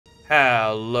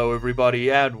Hello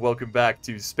everybody and welcome back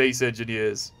to Space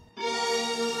Engineers.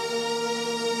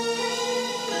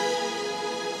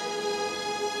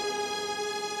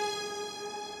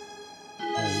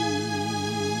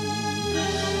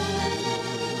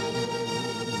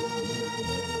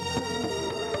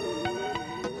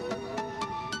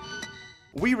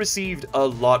 We received a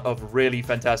lot of really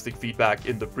fantastic feedback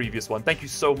in the previous one. Thank you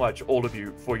so much, all of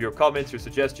you, for your comments, your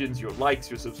suggestions, your likes,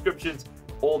 your subscriptions,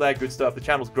 all that good stuff. The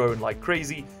channel's growing like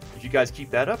crazy. If you guys keep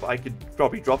that up, I could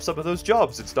probably drop some of those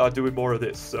jobs and start doing more of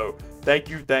this. So thank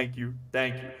you, thank you,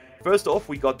 thank you. First off,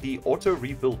 we got the auto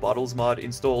refill bottles mod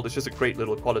installed. It's just a great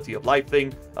little quality of life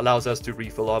thing. Allows us to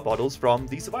refill our bottles from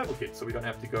the survival kit, so we don't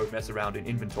have to go mess around in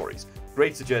inventories.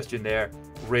 Great suggestion there.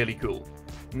 Really cool.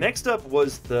 Next up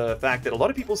was the fact that a lot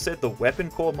of people said the weapon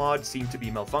core mod seemed to be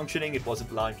malfunctioning. It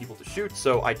wasn't allowing people to shoot,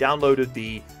 so I downloaded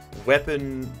the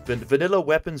vanilla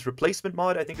weapons replacement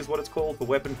mod, I think is what it's called, for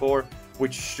weapon core,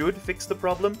 which should fix the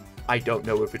problem. I don't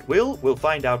know if it will. We'll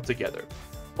find out together.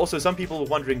 Also, some people were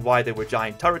wondering why there were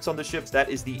giant turrets on the ships. That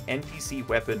is the NPC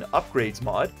weapon upgrades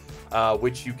mod,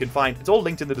 which you can find. It's all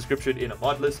linked in the description in a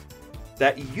mod list.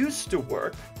 That used to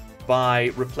work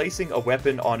by replacing a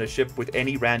weapon on a ship with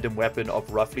any random weapon of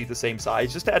roughly the same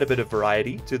size, just to add a bit of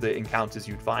variety to the encounters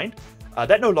you'd find.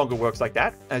 That no longer works like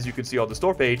that, as you can see on the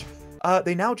store page.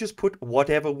 They now just put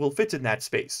whatever will fit in that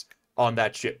space on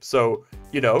that ship. So,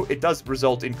 you know, it does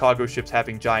result in cargo ships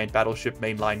having giant battleship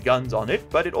mainline guns on it,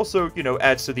 but it also, you know,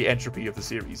 adds to the entropy of the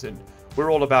series, and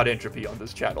we're all about entropy on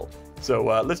this channel.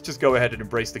 So let's just go ahead and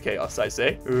embrace the chaos, I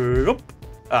say. The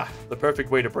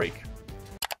perfect way to break.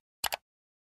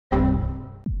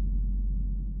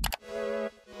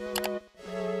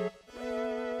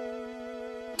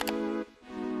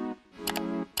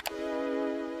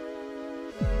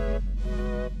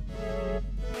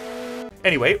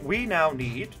 Anyway, we now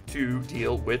need to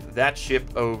deal with that ship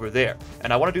over there.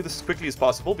 And I want to do this as quickly as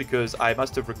possible because I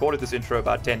must have recorded this intro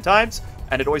about 10 times,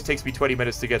 and it always takes me 20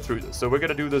 minutes to get through this. So we're going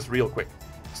to do this real quick.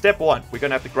 Step 1, we're going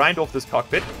to have to grind off this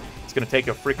cockpit. It's going to take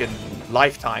a freaking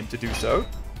lifetime to do so.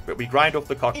 But we grind off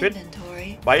the cockpit.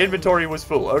 Inventory. My inventory was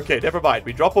full. Okay, never mind.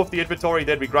 We drop off the inventory,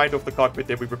 then we grind off the cockpit,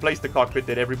 then we replace the cockpit,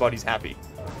 then everybody's happy.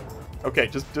 Okay,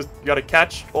 just you got to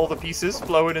catch all the pieces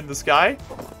flowing in the sky.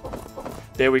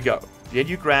 There we go. Then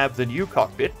you grab the new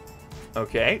cockpit.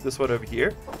 Okay, this one over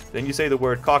here. Then you say the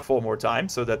word cock 4 more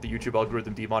times so that the YouTube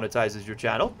algorithm demonetizes your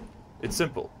channel. It's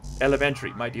simple.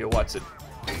 Elementary, my dear Watson.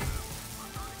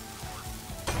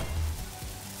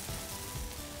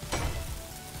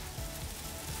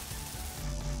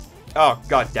 Oh,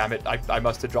 god damn it. I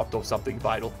must have dropped off something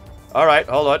vital. Alright,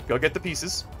 hold on. Go get the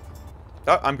pieces.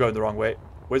 Oh, I'm going the wrong way.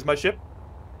 Where's my ship?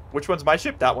 Which one's my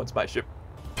ship? That one's my ship.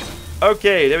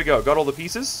 Okay, there we go. Got all the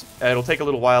pieces. It'll take a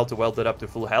little while to weld it up to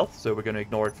full health, so we're going to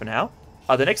ignore it for now.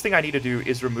 The next thing I need to do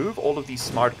is remove all of these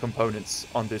smart components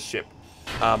on this ship.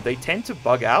 They tend to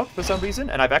bug out for some reason,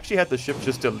 and I've actually had the ship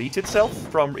just delete itself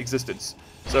from existence.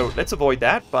 So let's avoid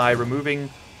that by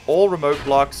removing all remote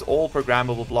blocks, all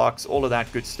programmable blocks, all of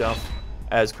that good stuff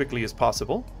as quickly as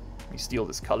possible. Let me steal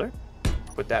this color.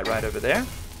 Put that right over there.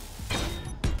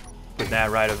 Put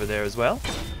that right over there as well.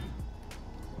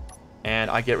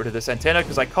 And I get rid of this antenna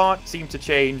because I can't seem to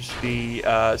change the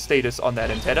status on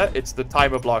that antenna. It's the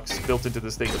timer blocks built into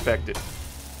this thing affected.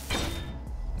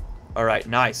 Alright,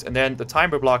 nice. And then the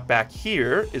timer block back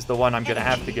here is the one I'm going to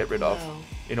have to get rid of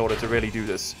in order to really do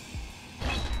this.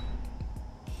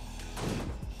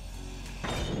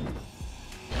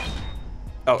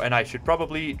 Oh, and I should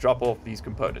probably drop off these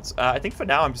components. I think for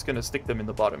now I'm just going to stick them in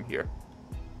the bottom here.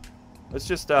 Let's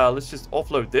just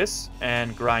offload this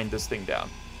and grind this thing down.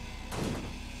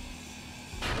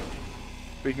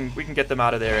 We can get them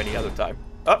out of there any other time.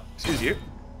 Oh, excuse you.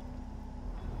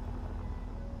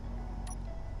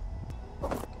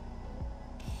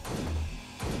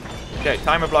 Okay,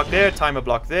 timer block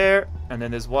there, and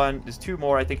then there's two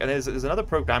more, I think, and there's another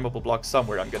programmable block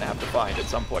somewhere I'm gonna have to find at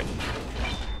some point.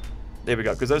 There we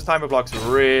go, because those timer blocks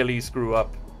really screw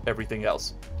up everything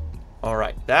else.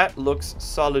 Alright, that looks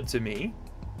solid to me.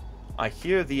 I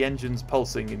hear the engine's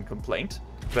pulsing in complaint.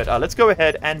 But let's go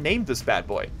ahead and name this bad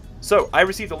boy. So, I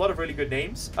received a lot of really good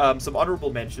names. Some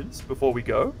honorable mentions before we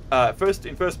go.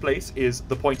 In first place is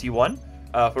the Pointy One,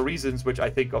 for reasons which I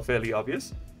think are fairly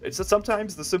obvious. It's that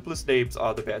sometimes the simplest names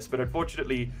are the best, but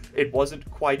unfortunately, it wasn't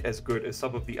quite as good as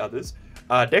some of the others.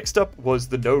 Next up was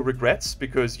the No Regrets,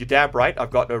 because you're damn right,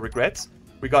 I've got no regrets.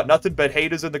 We got nothing but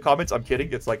haters in the comments. I'm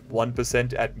kidding. It's like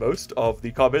 1% at most of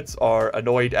the comments are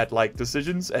annoyed at, like,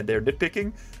 decisions and they're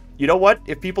nitpicking. You know what?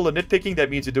 If people are nitpicking,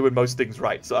 that means you're doing most things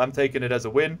right. So I'm taking it as a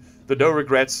win. The no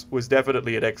regrets was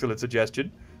definitely an excellent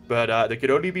suggestion. But there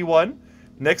could only be one.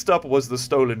 Next up was the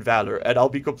Stolen Valor, and I'll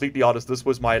be completely honest, this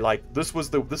was my, like, this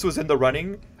was in the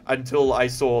running until I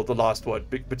saw the last one.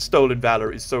 But Stolen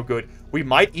Valor is so good. We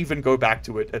might even go back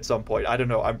to it at some point. I don't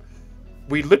know.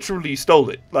 We literally stole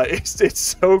it. Like, it's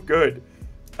so good.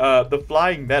 The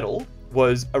Flying Metal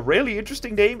was a really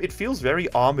interesting name. It feels very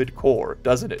Armored Core,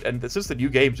 doesn't it? And since the new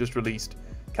game's just released,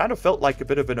 kind of felt like a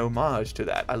bit of an homage to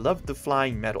that. I love the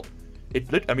Flying Metal.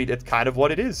 I mean, it's kind of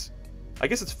what it is. I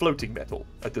guess it's floating metal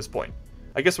at this point.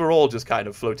 I guess we're all just kind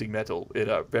of floating metal in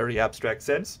a very abstract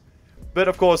sense. But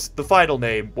of course, the final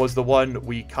name was the one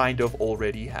we kind of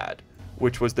already had,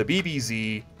 which was the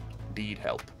BBZ Need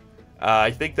Help.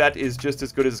 I think that is just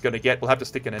as good as it's going to get. We'll have to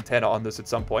stick an antenna on this at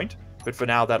some point, but for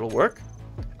now that'll work.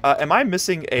 Am I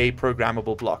missing a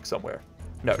programmable block somewhere?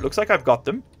 No, it looks like I've got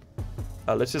them.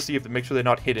 Let's just see if make sure they're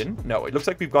not hidden. No, it looks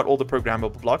like we've got all the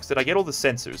programmable blocks. Did I get all the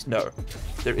sensors? No.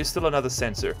 There is still another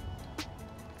sensor.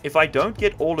 If I don't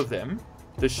get all of them,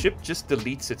 the ship just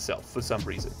deletes itself for some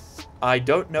reason. I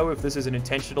don't know if this is an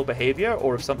intentional behavior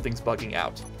or if something's bugging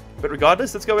out. But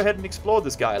regardless, let's go ahead and explore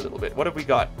this guy a little bit. What have we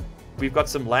got? We've got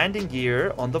some landing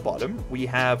gear on the bottom. We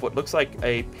have what looks like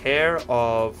a pair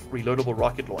of reloadable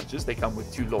rocket launchers. They come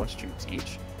with 2 launch tubes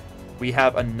each. We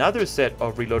have another set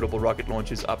of reloadable rocket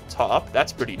launchers up top.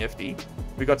 That's pretty nifty.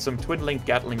 We've got some twin-link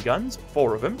Gatling guns,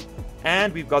 4 of them.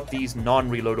 And we've got these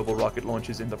non-reloadable rocket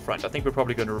launchers in the front. I think we're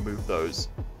probably going to remove those.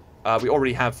 We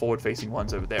already have forward-facing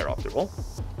ones over there, after all.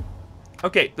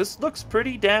 Okay, this looks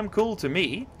pretty damn cool to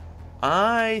me.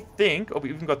 I think... Oh, we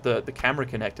even got the camera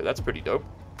connector. That's pretty dope.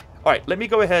 Alright, let me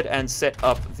go ahead and set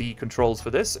up the controls for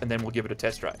this, and then we'll give it a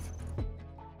test drive.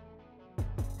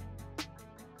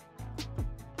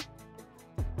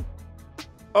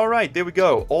 Alright, there we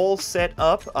go. All set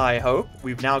up, I hope.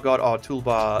 We've now got our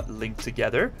toolbar linked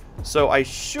together. So I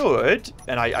should,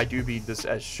 and I do mean this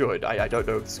as should, I don't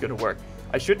know if this is going to work.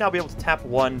 I should now be able to tap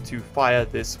 1 to fire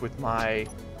this with my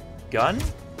gun.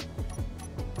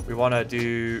 We want to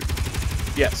do...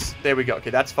 Yes, there we go.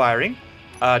 Okay, that's firing.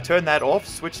 Turn that off,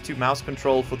 switch to mouse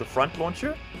control for the front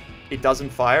launcher. It doesn't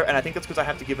fire, and I think that's because I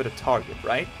have to give it a target,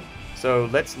 right? So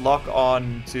let's lock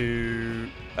on to...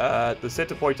 the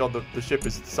center point on the ship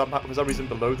is somehow, for some reason,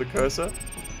 below the cursor.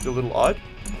 It's a little odd.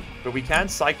 But we can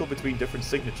cycle between different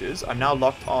signatures. I'm now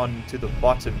locked on to the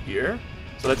bottom here.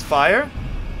 So let's fire.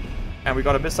 And we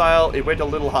got a missile. It went a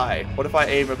little high. What if I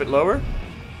aim a bit lower?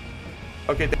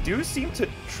 Okay, they do seem to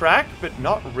track, but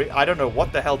not really. I don't know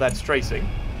what the hell that's tracing.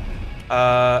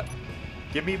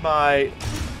 Give me my...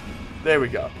 There we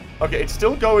go. Okay, it's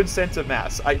still going center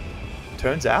mass.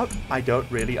 Turns out, I don't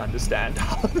really understand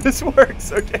how this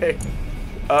works. Okay.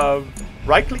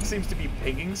 Right click seems to be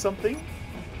pinging something.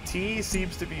 T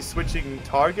seems to be switching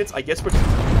targets. I guess we're...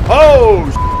 Oh!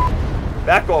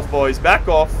 Back off, boys. Back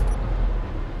off.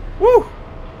 Woo!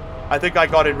 I think I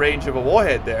got in range of a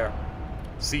warhead there.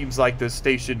 Seems like the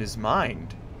station is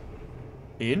mined.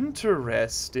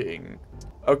 Interesting.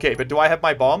 Okay, but do I have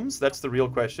my bombs? That's the real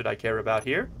question I care about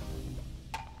here.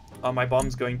 Are my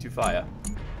bombs going to fire?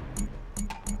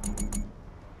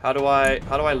 How do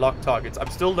I lock targets? I'm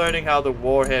still learning how the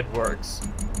warhead works.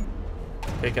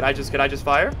 Okay, can I just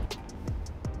fire?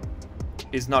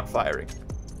 Is not firing.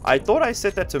 I thought I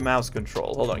set that to mouse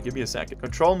control. Hold on, give me a second.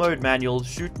 Control mode, manual,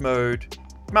 shoot mode,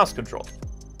 mouse control.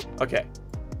 Okay.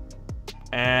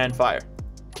 And fire.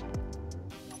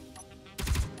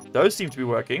 Those seem to be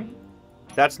working.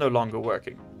 That's no longer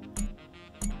working.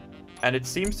 And it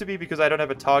seems to be because I don't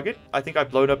have a target. I think I've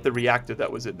blown up the reactor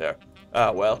that was in there.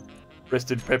 Ah, well.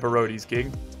 Rest in pepperonis,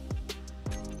 king.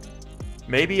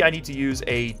 Maybe I need to use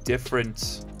a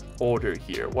different order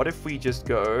here. What if we just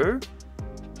go...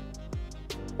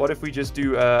 What if we just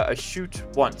do a shoot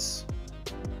once?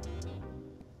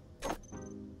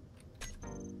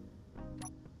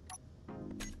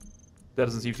 That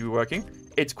doesn't seem to be working.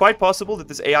 It's quite possible that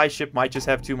this AI ship might just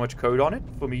have too much code on it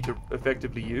for me to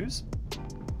effectively use.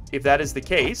 If that is the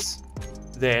case,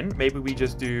 then maybe we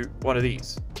just do one of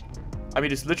these. I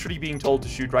mean, it's literally being told to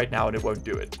shoot right now and it won't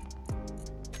do it.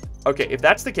 Okay, if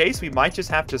that's the case, we might just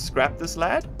have to scrap this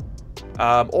lad.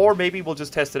 Or maybe we'll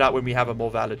just test it out when we have a more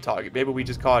valid target. Maybe we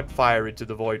just can't fire into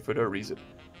the void for no reason.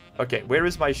 Okay, where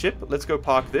is my ship? Let's go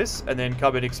park this and then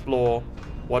come and explore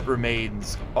what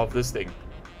remains of this thing.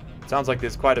 Sounds like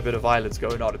there's quite a bit of violence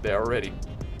going on there already.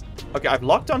 Okay, I've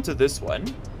locked onto this one.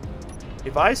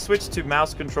 If I switch to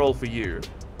mouse control for you,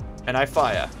 and I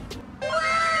fire...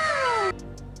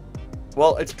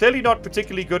 Well, it's clearly not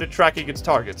particularly good at tracking its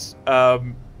targets.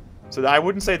 So I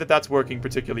wouldn't say that that's working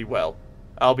particularly well.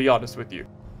 I'll be honest with you.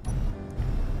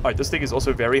 Alright, this thing is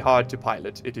also very hard to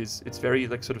pilot. It's very,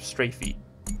 like, sort of strafey.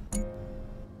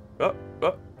 Oh,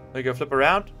 There you go, flip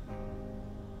around.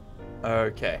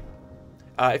 Okay.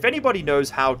 If anybody knows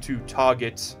how to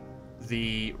target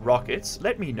the rockets,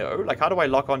 let me know. Like, how do I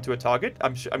lock onto a target?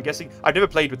 I'm guessing... I've never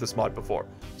played with this mod before,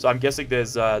 so I'm guessing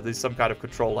there's some kind of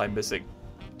control I'm missing.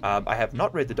 I have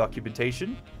not read the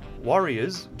documentation.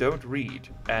 Warriors don't read.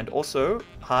 And also,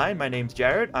 hi, my name's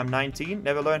Jared. I'm 19,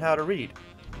 never learned how to read.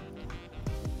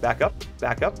 Back up,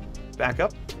 back up, back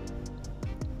up,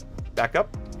 back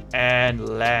up, and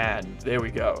land. There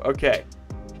we go. Okay.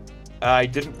 I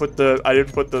didn't put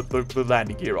the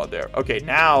landing gear on there. Okay,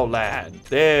 now land.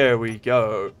 There we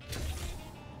go.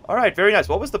 All right, very nice.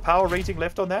 What was the power rating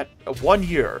left on that? 1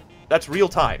 year. That's real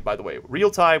time, by the way. Real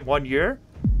time, 1 year.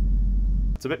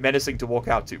 It's a bit menacing to walk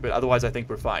out to, but otherwise I think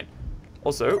we're fine.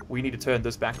 Also, we need to turn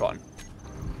this back on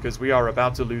because we are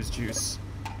about to lose juice.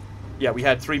 Yeah, we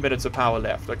had 3 minutes of power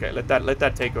left. Okay, let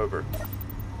that take over.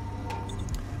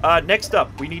 Next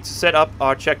up, we need to set up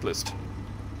our checklist.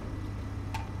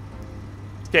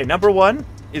 Okay, number 1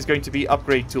 is going to be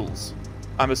upgrade tools.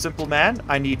 I'm a simple man.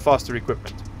 I need faster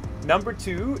equipment. Number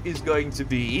 2 is going to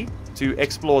be to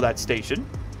explore that station.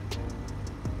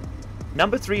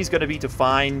 Number 3 is going to be to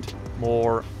find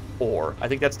more ore. I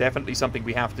think that's definitely something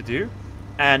we have to do.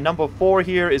 And number 4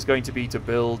 here is going to be to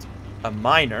build a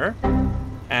miner.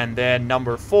 And then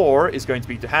number 4 is going to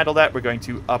be to handle that. We're going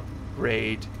to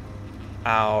upgrade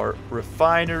our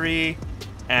refinery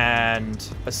and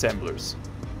assemblers.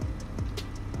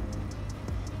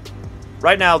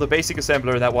 Right now, the basic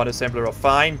assembler and that one assembler are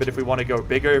fine, but if we want to go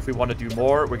bigger, if we want to do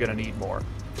more, we're going to need more.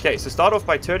 Okay, so start off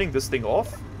by turning this thing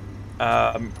off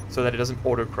so that it doesn't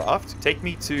auto-craft. Take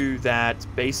me to that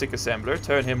basic assembler,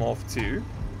 turn him off too.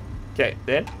 Okay,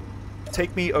 then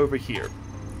take me over here.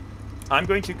 I'm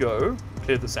going to go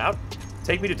clear this out.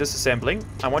 Take me to disassembling.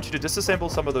 I want you to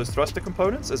disassemble some of those thruster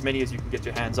components, as many as you can get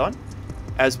your hands on,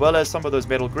 as well as some of those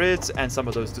metal grids and some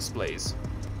of those displays.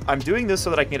 I'm doing this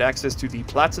so that I can get access to the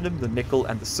platinum, the nickel,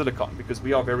 and the silicon, because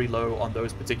we are very low on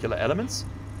those particular elements.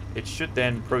 It should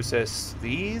then process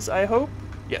these, I hope.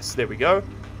 Yes, there we go.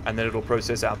 And then it'll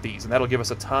process out these, and that'll give us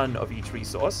a ton of each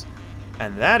resource.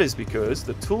 And that is because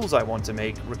the tools I want to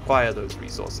make require those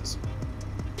resources.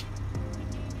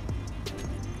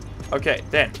 Okay,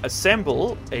 then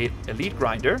assemble an elite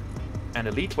grinder, an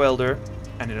elite welder,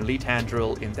 and an elite hand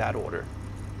drill in that order.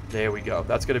 There we go.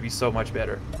 That's going to be so much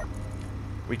better.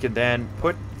 We can then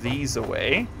put these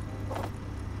away.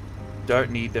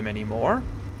 Don't need them anymore.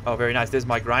 Oh, very nice. There's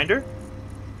my grinder.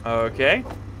 Okay.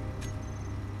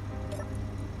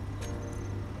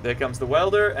 There comes the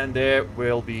welder, and there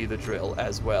will be the drill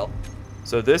as well.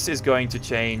 So this is going to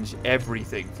change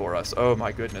everything for us. Oh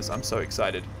my goodness, I'm so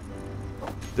excited.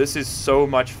 This is so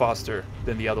much faster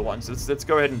than the other ones. Let's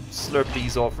go ahead and slurp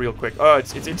these off real quick. Oh,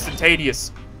 it's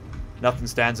instantaneous. Nothing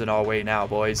stands in our way now,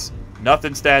 boys.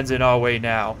 Nothing stands in our way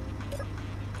now.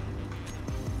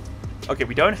 Okay,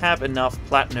 we don't have enough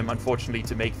platinum, unfortunately,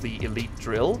 to make the elite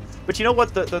drill. But you know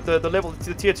what?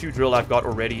 The tier 2 drill I've got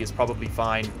already is probably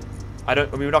fine. I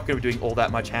mean, we're not going to be doing all that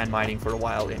much hand mining for a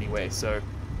while anyway, so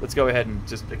let's go ahead and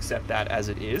just accept that as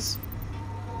it is.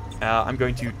 I'm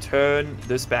going to turn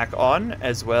this back on,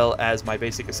 as well as my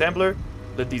basic assembler.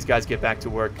 Let these guys get back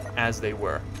to work as they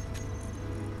were.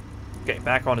 Okay,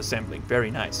 back on assembling.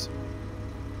 Very nice.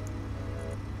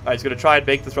 Alright, he's going to try and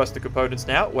make the thruster components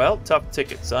now. Well, tough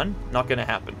ticket, son. Not going to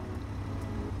happen.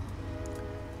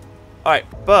 Alright,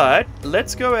 but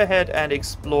let's go ahead and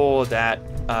explore that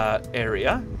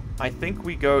area. I think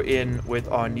we go in with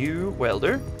our new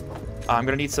welder. I'm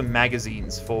going to need some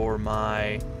magazines for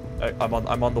my... I'm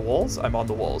on the walls? I'm on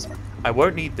the walls. I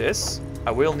won't need this.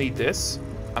 I will need this.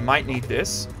 I might need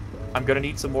this. I'm going to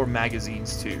need some more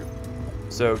magazines too.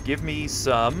 So give me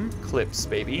some clips,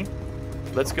 baby.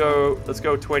 Let's go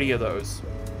 20 of those.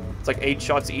 It's like 8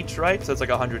 shots each, right? So it's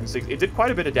like 160. It did quite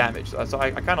a bit of damage. So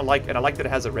I kind of like, and I like that it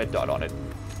has a red dot on it.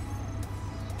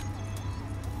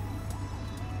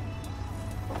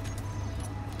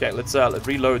 Okay, let's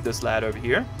reload this lad over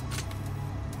here.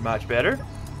 Much better.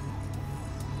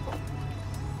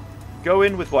 Go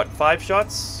in with what? 5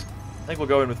 shots? I think we'll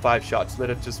go in with 5 shots. Let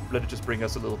it just bring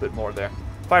us a little bit more there.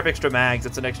 5 extra mags.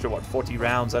 That's an extra what? 40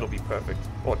 rounds. That'll be perfect.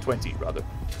 Or 20 rather.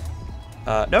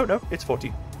 No, it's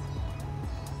 40.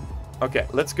 Okay,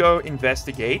 let's go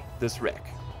investigate this wreck.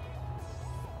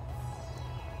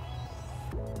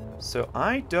 So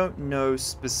I don't know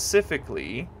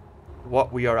specifically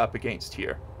what we are up against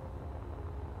here.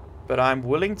 But I'm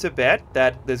willing to bet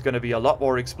that there's going to be a lot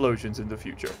more explosions in the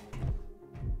future.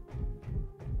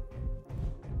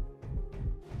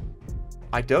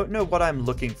 I don't know what I'm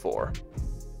looking for.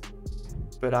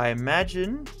 But I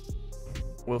imagine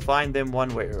we'll find them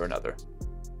one way or another.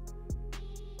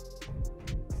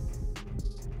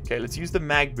 Okay, let's use the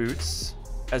mag boots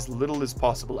as little as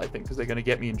possible, I think, because they're going to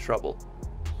get me in trouble.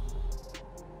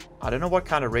 I don't know what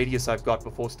kind of radius I've got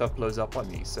before stuff blows up on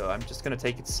me, so I'm just going to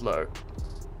take it slow.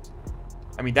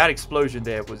 I mean, that explosion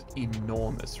there was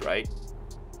enormous, right?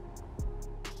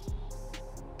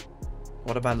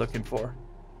 What am I looking for?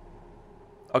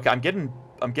 Okay, I'm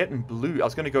getting blue. I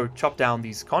was going to go chop down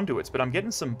these conduits, but I'm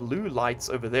getting some blue lights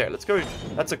over there. Let's go.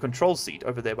 That's a control seat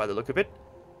over there by the look of it.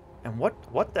 And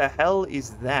what the hell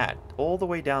is that? All the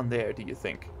way down there, do you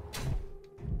think?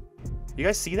 You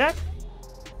guys see that?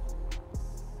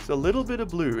 It's a little bit of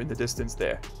blue in the distance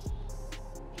there.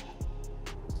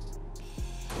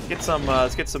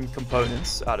 Let's get some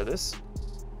components out of this.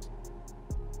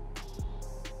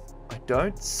 I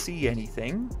don't see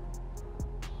anything.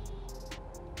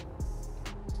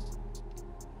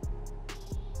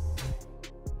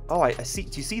 Oh, I see.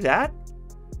 Do you see that?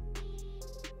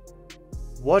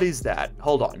 What is that?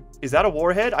 Hold on. Is that a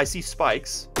warhead? I see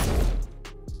spikes.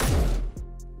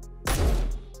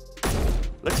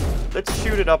 Let's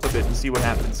shoot it up a bit and see what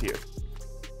happens here.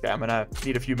 Okay, I'm gonna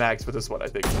need a few mags for this one, I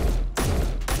think.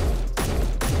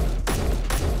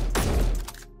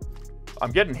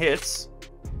 I'm getting hits.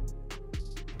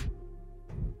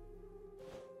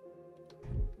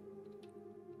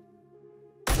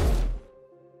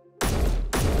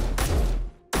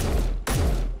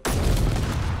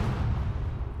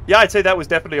 Yeah, I'd say that was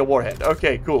definitely a warhead.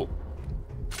 Okay, cool.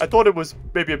 I thought it was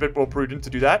maybe a bit more prudent to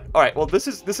do that. All right, well, this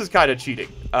is kind of cheating.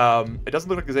 It doesn't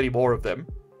look like there's any more of them.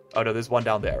 Oh, no, there's one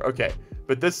down there. Okay,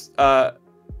 but this... Oh,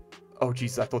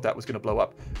 Jesus, I thought that was going to blow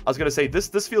up. I was going to say,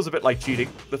 this feels a bit like cheating.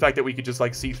 The fact that we could just,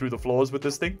 like, see through the floors with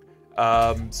this thing.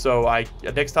 So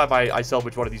next time I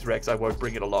salvage one of these wrecks, I won't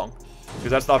bring it along.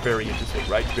 Because that's not very interesting,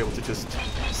 right? To be able to just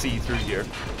see through here.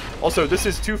 Also, this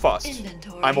is too fast.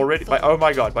 Inventory I'm already... oh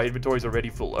my god, my inventory's already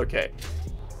full. Okay.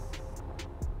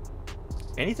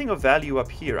 Anything of value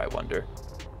up here, I wonder?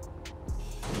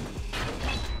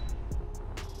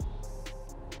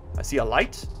 I see a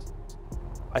light.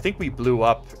 I think we blew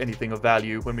up anything of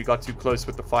value when we got too close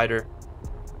with the fighter.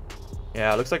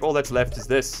 Yeah, looks like all that's left is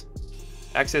this.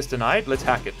 Access denied. Let's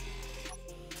hack it.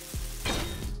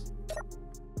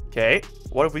 Okay,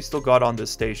 what have we still got on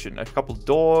this station? A couple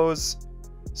doors,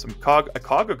 a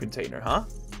cargo container, huh?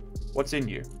 What's in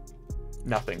you?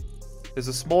 Nothing. There's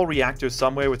a small reactor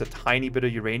somewhere with a tiny bit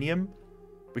of uranium.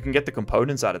 We can get the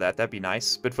components out of that. That'd be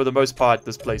nice. But for the most part,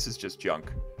 this place is just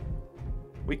junk.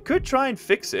 We could try and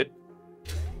fix it.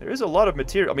 There is a lot of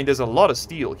material. I mean, there's a lot of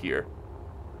steel here.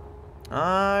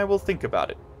 I will think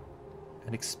about it.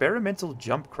 An experimental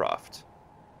jump craft.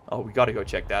 Oh, we gotta go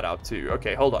check that out too.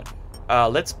 Okay, hold on.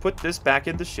 Let's put this back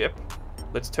in the ship.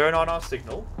 Let's turn on our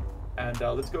signal. And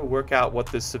let's go work out what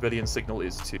this civilian signal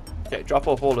is too. Okay, drop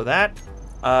off all of that.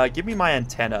 Give me my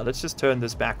antenna. Let's just turn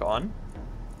this back on.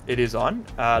 It is on.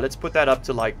 Let's put that up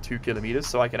to like 2 kilometers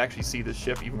so I can actually see the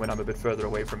ship even when I'm a bit further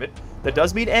away from it. That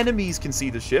does mean enemies can see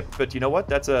the ship, but you know what?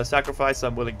 That's a sacrifice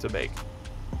I'm willing to make.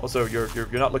 Also, you're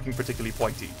not looking particularly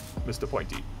pointy, Mr.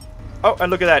 Pointy. Oh,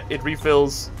 and look at that. It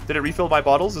refills. Did it refill my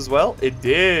bottles as well? It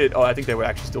did. Oh, I think they were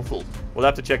actually still full. We'll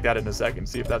have to check that in a second,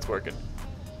 see if that's working.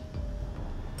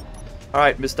 All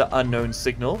right, Mr. Unknown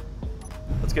Signal.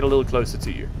 Let's get a little closer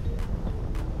to you.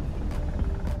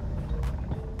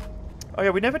 Oh, yeah,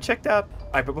 we never checked out... All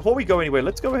right, but before we go anywhere,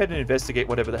 let's go ahead and investigate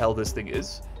whatever the hell this thing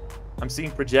is. I'm seeing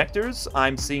projectors.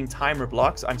 I'm seeing timer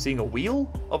blocks. I'm seeing a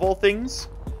wheel, of all things.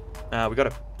 We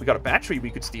got a battery we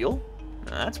could steal.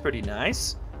 That's pretty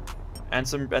nice. And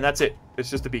that's it. It's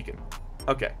just a beacon.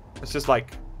 Okay. It's just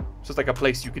like a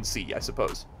place you can see, I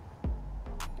suppose.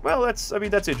 Well, that's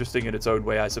interesting in its own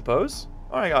way, I suppose.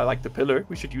 Alright, I like the pillar.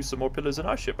 We should use some more pillars in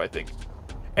our ship, I think.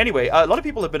 Anyway, a lot of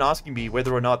people have been asking me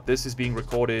whether or not this is being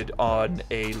recorded on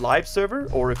a live server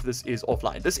or if this is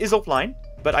offline. This is offline,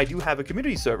 but I do have a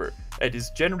community server. It is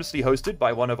generously hosted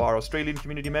by one of our Australian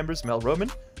community members, Mel Roman.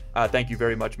 Thank you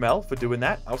very much, Mel, for doing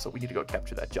that. Also, we need to go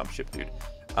capture that jump ship, dude.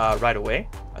 Right away.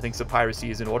 I think some piracy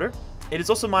is in order. It is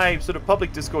also my sort of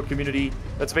public Discord community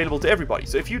that's available to everybody.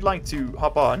 So if you'd like to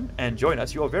hop on and join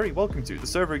us, you are very welcome to. The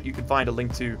server you can find a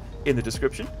link to in the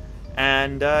description.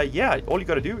 And yeah, all you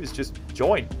got to do is just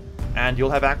join. And you'll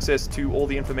have access to all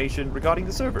the information regarding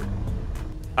the server.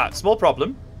 Small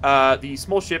problem. The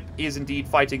small ship is indeed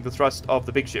fighting the thrust of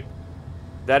the big ship.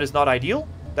 That is not ideal.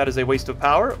 That is a waste of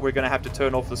power. We're going to have to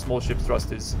turn off the small ship's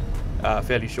thrusters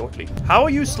fairly shortly. How are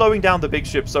you slowing down the big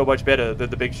ship so much better than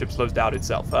the big ship slows down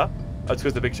itself, huh? That's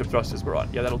because the big ship thrusters were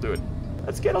on. Yeah, that'll do it.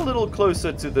 Let's get a little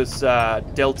closer to this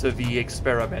Delta V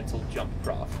experimental jump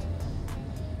craft.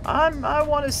 I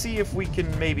want to see if we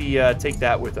can maybe take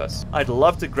that with us. I'd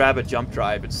love to grab a jump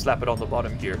drive and slap it on the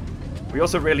bottom here. We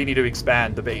also really need to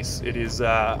expand the base. It is,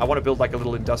 I want to build like a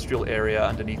little industrial area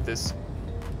underneath this.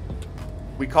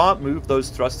 We can't move those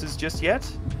thrusters just yet,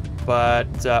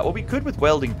 but, or we could with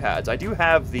welding pads. I do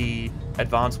have the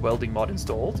advanced welding mod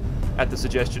installed at the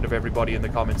suggestion of everybody in the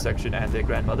comment section and their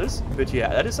grandmothers. But yeah,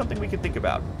 that is something we can think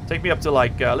about. Take me up to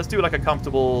like, let's do like a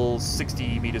comfortable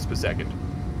 60 meters per second.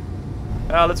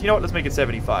 You know what, let's make it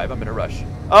 75. I'm in a rush.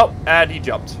 Oh, and he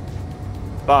jumped.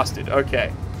 Bastard,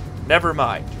 okay. Never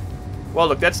mind. Well,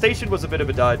 look, that station was a bit of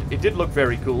a dud. It did look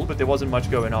very cool, but there wasn't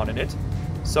much going on in it.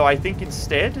 So I think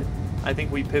instead, I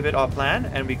think we pivot our plan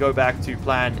and we go back to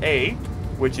plan A,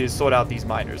 which is sort out these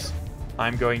miners.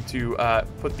 I'm going to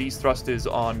put these thrusters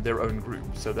on their own group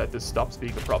so that this stops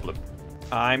being a problem.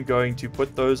 I'm going to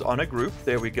put those on a group.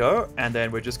 There we go. And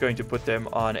then we're just going to put them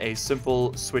on a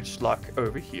simple switch lock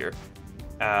over here.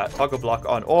 Toggle block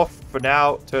on off. For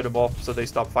now, turn them off so they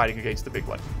stop fighting against the big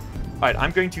one. Alright,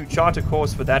 I'm going to chart a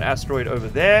course for that asteroid over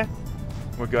there.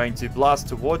 We're going to blast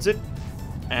towards it.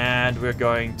 And we're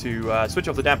going to switch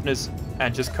off the dampeners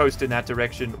and just coast in that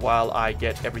direction while I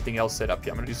get everything else set up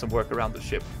here. I'm going to do some work around the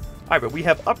ship. Alright, but we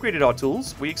have upgraded our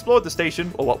tools. We explored the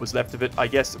station, or what was left of it, I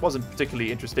guess. It wasn't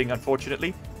particularly interesting,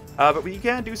 unfortunately. But we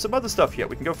can do some other stuff here.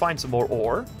 We can go find some more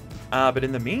ore. But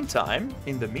in the meantime,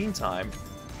 we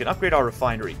can upgrade our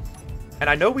refinery. And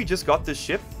I know we just got this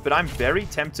ship, but I'm very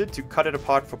tempted to cut it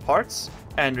apart for parts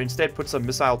and instead put some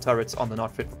missile turrets on the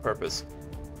not fit for purpose.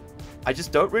 I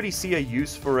just don't really see a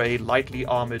use for a lightly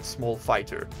armored small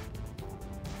fighter.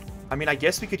 I mean, I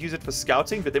guess we could use it for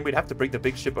scouting, but then we'd have to bring the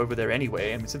big ship over there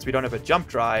anyway. And since we don't have a jump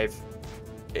drive,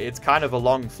 it's kind of a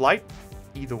long flight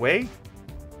either way.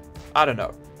 I don't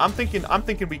know. I'm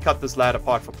thinking we cut this lad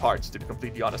apart for parts, to be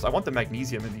completely honest. I want the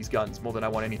magnesium in these guns more than I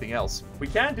want anything else. We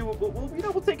can do it.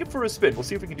 We'll take it for a spin. We'll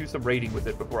see if we can do some raiding with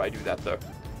it before I do that, though.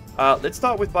 Let's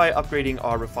start with by upgrading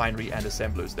our refinery and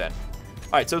assemblers then.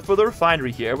 Alright, so for the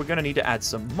refinery here, we're going to need to add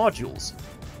some modules.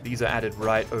 These are added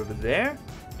right over there.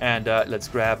 And let's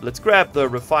grab the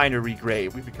refinery gray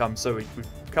we've become so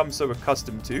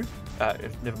accustomed to.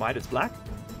 Never mind, it's black.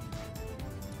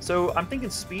 So I'm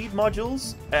thinking speed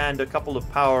modules and a couple of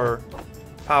power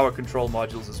control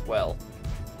modules as well.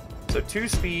 So 2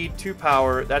 speed, 2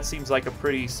 power, that seems like a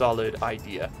pretty solid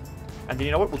idea. And then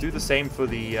you know what, we'll do the same for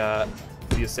the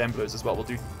assemblers as well. We'll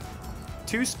do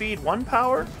 2 speed, 1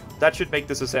 power. That should make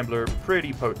this assembler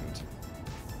pretty potent.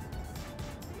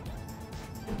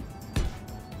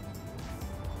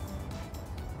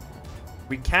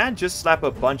 We can just slap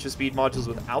a bunch of speed modules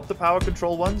without the power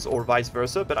control ones, or vice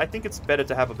versa, but I think it's better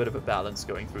to have a bit of a balance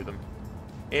going through them,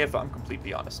 if I'm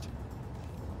completely honest.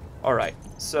 Alright,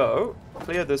 so,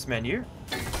 clear this menu.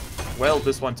 Weld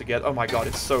this one together. Oh my god,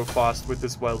 it's so fast with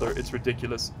this welder, it's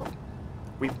ridiculous.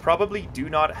 We probably do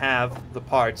not have the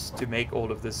parts to make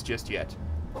all of this just yet.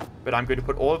 But I'm going to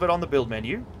put all of it on the build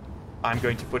menu. I'm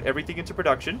going to put everything into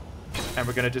production, and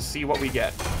we're going to just see what we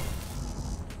get.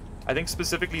 I think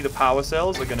specifically the power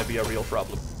cells are going to be a real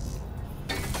problem.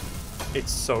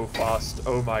 It's so fast.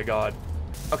 Oh my god.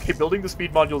 Okay, building the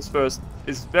speed modules first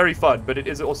is very fun, but it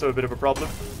is also a bit of a problem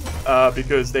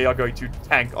because they are going to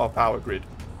tank our power grid.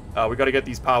 We got to get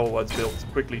these power ones built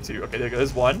quickly too. Okay,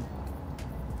 there's one.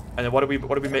 And then what do we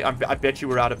make? I bet you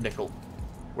we're out of nickel.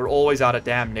 We're always out of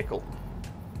damn nickel.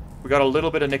 We got a little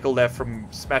bit of nickel left from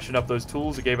smashing up those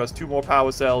tools. It gave us 2 more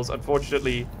power cells.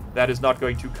 Unfortunately, that is not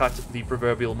going to cut the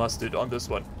proverbial mustard on this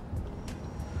one.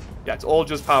 Yeah, it's all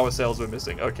just power cells we're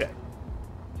missing. Okay.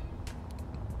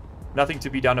 Nothing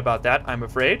to be done about that, I'm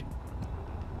afraid.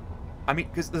 I mean,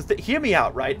 because hear me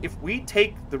out, right? If we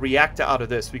take the reactor out of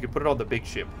this, we could put it on the big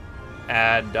ship.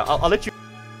 And I'll let you...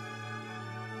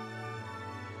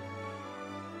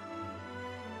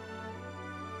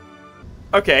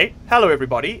 Okay, hello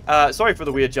everybody. Sorry for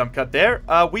the weird jump cut there.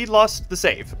 We lost the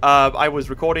save. I was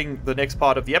recording the next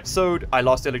part of the episode. I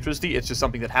lost electricity. It's just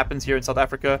something that happens here in South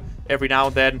Africa every now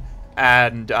and then.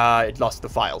 And it lost the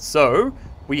file. So,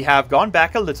 we have gone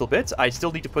back a little bit. I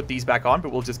still need to put these back on,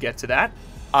 but we'll just get to that.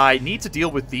 I need to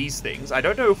deal with these things. I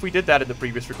don't know if we did that in the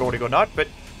previous recording or not, but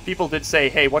people did say,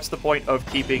 hey, what's the point of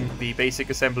keeping the basic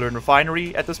assembler and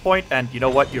refinery at this point? And you know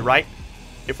what? You're right.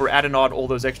 If we're adding on all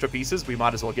those extra pieces, we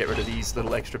might as well get rid of these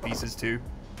little extra pieces too.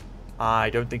 I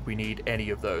don't think we need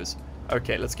any of those.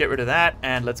 Okay, let's get rid of that,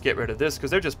 and let's get rid of this, because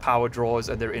they're just power draws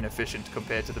and they're inefficient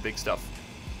compared to the big stuff.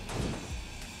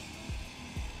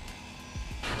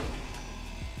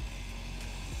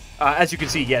 As you can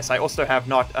see, yes, I also have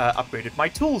not upgraded my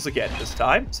tools again this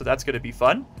time, so that's going to be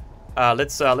fun.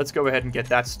 Let's go ahead and get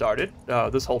that started.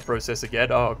 This whole process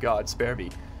again. Oh god, spare me.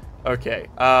 Okay,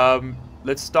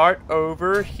 let's start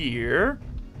over here.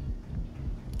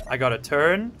 I got to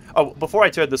turn. Oh, before I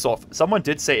turn this off, someone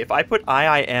did say if I put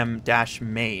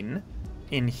IIM-main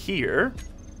in here,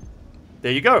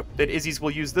 there you go. Then Izzy's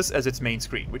will use this as its main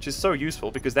screen, which is so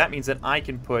useful because that means that I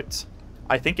can put,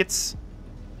 I think it's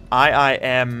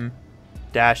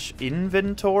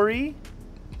IIM-inventory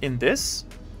in this.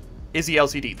 Izzy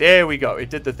LCD. There we go. It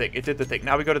did the thing. It did the thing.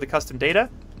 Now we go to the custom data,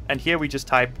 and here we just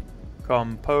type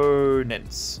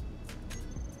components.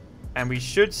 And we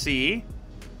should see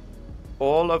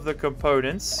all of the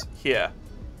components here.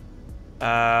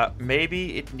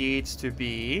 Maybe it needs to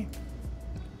be...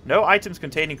 No items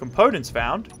containing components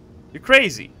found. You're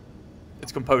crazy.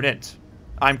 It's component.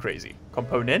 I'm crazy.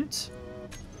 Component.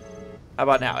 How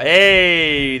about now?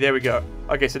 Hey, there we go.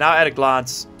 Okay, so now at a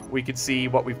glance, we can see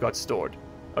what we've got stored.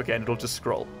 Okay, and it'll just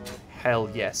scroll. Hell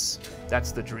yes.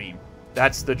 That's the dream.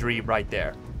 That's the dream right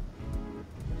there.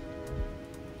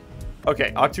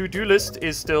 Okay, our to-do list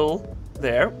is still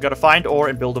there. We've got to find ore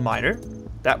and build a miner.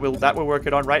 That we're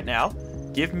working on right now.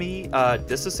 Give me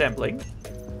disassembling.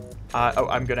 Oh,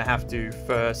 I'm going to have to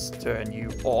first turn you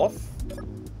off.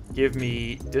 Give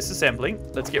me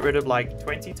disassembling. Let's get rid of like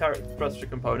 20 thruster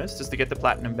components just to get the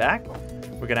platinum back.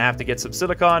 We're going to have to get some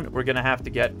silicon. We're going to have to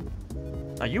get...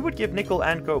 Now, you would give nickel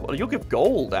and cobalt. You'll give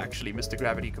gold, actually, Mr.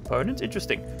 Gravity Component.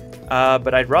 Interesting.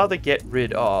 But I'd rather get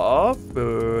rid of...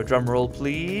 drum roll,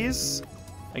 please.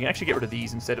 I can actually get rid of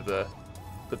these instead of the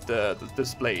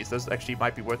displays. Those actually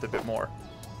might be worth a bit more.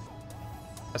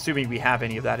 Assuming we have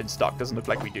any of that in stock. Doesn't look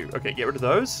like we do. Okay, get rid of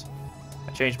those.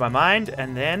 I changed my mind.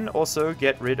 And then also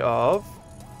get rid of...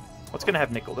 What's going to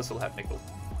have nickel? This will have nickel.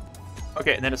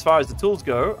 Okay, and then as far as the tools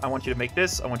go, I want you to make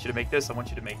this. I want you to make this. I want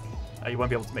you to make... you won't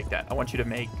be able to make that. I want you to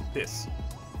make this.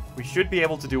 We should be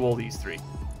able to do all these three.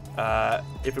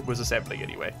 If it was assembling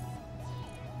anyway.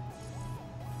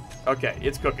 Okay,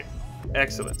 it's cooking.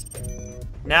 Excellent.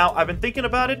 Now, I've been thinking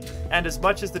about it, and as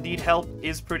much as the need help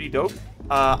is pretty dope,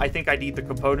 I think I need the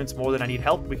components more than I need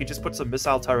help. We could just put some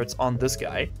missile turrets on this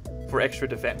guy for extra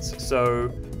defense.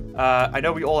 So, I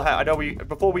know we all have...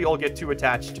 before we all get too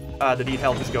attached, the need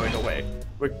help is going away.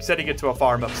 We're setting it to a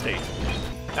farm up state.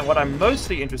 And what I'm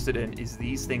mostly interested in is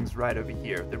these things right over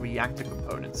here, the reactor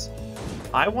components.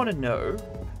 I want to know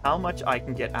how much I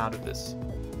can get out of this.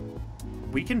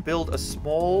 We can build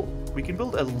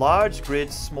a large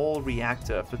grid small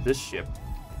reactor for this ship,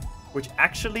 which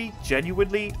actually,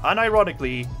 genuinely,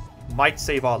 unironically, might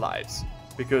save our lives.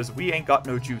 Because we ain't got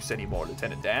no juice anymore,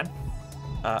 Lieutenant Dan.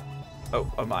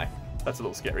 Oh my. That's a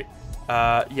little scary.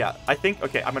 Yeah, I think,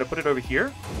 okay, I'm going to put it over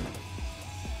here.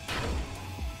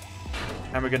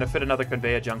 And we're going to fit another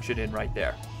conveyor junction in right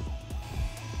there.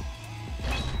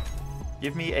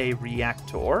 Give me a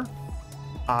reactor.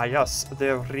 Ah, yes,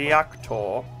 the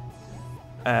reactor.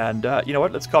 And, you know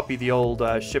what? Let's copy the old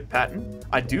ship pattern.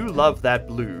 I do love that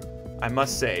blue, I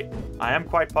must say. I am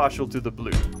quite partial to the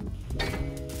blue.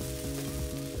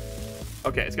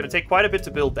 Okay, it's going to take quite a bit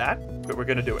to build that, but we're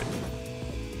going to do it.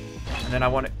 And then I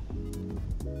want to...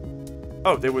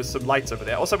 Oh, there was some lights over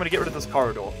there. Also, I'm going to get rid of this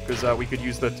corridor, because we could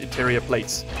use the interior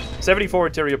plates. 74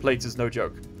 interior plates is no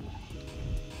joke.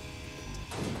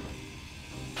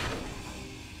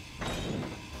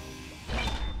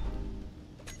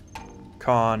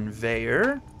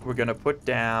 Conveyor. We're going to put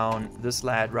down this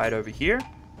lad right over here.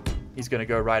 He's going to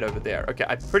go right over there. Okay,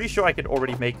 I'm pretty sure I can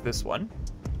already make this one.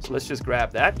 So let's just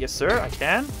grab that. Yes, sir, I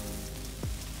can.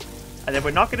 And then we're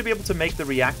not going to be able to make the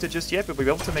reactor just yet, but we'll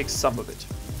be able to make some of it.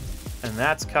 And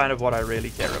that's kind of what I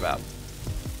really care about.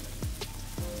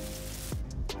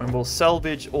 And we'll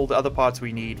salvage all the other parts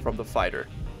we need from the fighter.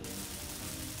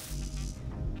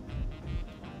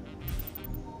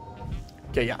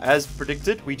 Okay, yeah, as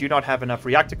predicted, we do not have enough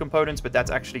reactor components, but that's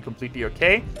actually completely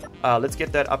okay. Let's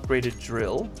get that upgraded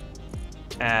drill.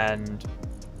 And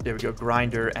there we go,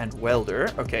 grinder and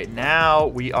welder. Okay, now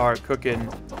we are cooking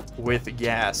with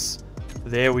gas.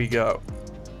 There we go.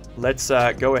 Let's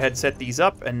go ahead, set these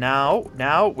up, and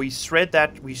now we shred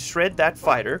that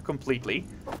fighter completely.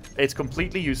 It's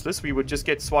completely useless. We would just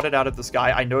get swatted out of the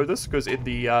sky. I know this because in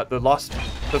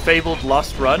the fabled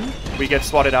Lost Run, we get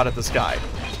swatted out of the sky.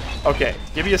 Okay,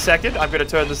 give me a second. I'm going to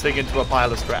turn this thing into a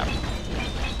pile of scrap.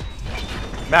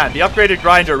 Man, the upgraded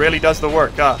grinder really does the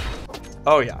work, huh?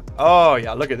 Oh yeah. Oh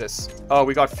yeah, look at this. Oh,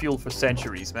 we got fuel for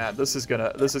centuries, man. This is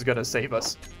gonna save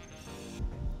us.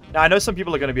 Now, I know some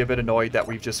people are going to be a bit annoyed that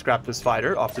we've just scrapped this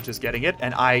fighter after just getting it,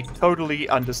 and I totally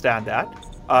understand that.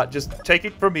 Just take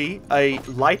it from me, a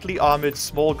lightly armored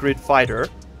small grid fighter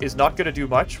is not going to do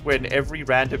much when every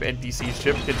random NPC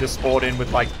ship can just spawn in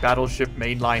with, like, battleship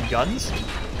mainline guns.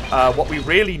 What we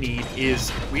really need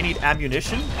is, we need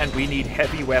ammunition, and we need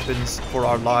heavy weapons for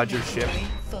our larger ship.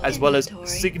 as well as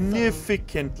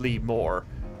significantly more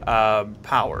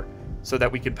power, so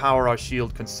that we can power our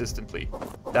shield consistently.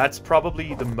 That's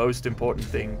probably the most important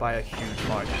thing by a huge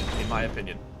margin, in my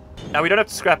opinion. Now, we don't have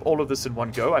to scrap all of this in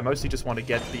one go. I mostly just want to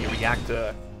get the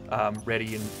reactor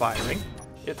ready and firing.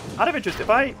 Out of interest, if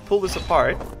I pull this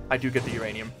apart, I do get the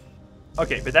uranium.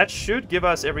 Okay, but that should give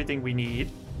us everything we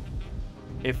need.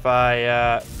 If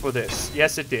I, for this.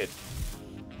 Yes, it did.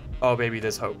 Oh, baby,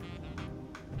 there's hope.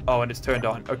 Oh, and it's turned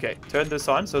on. Okay, turn this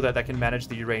on so that I can manage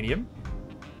the uranium.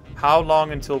 How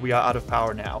long until we are out of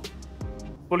power now?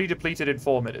 Fully depleted in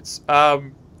 4 minutes.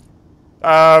 Hold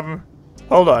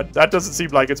on. That doesn't seem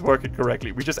like it's working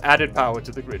correctly. We just added power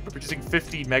to the grid. We're producing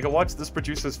 15 megawatts. This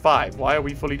produces 5. Why are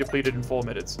we fully depleted in 4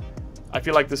 minutes? I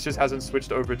feel like this just hasn't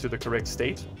switched over to the correct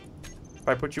state. If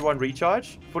I put you on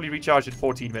recharge, fully recharged in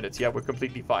 14 minutes. Yeah, we're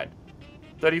completely fine.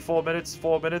 34 minutes,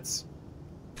 4 minutes.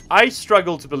 I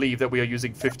struggle to believe that we are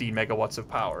using 15 megawatts of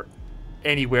power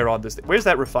anywhere on this thing. Where's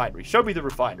that refinery? Show me the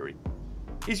refinery.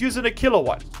 He's using a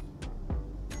kilowatt.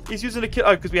 He's using a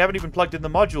kilowatt. Oh, because we haven't even plugged in the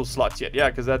module slots yet. Yeah,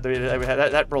 because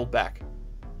that rolled back.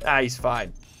 Ah, he's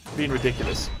fine. Being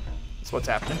ridiculous. That's what's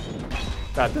happening.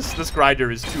 Man, this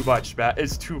grinder is too much, man.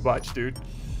 It's too much, dude.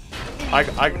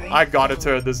 I gotta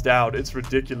turn this down. It's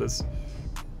ridiculous.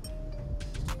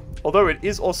 Although it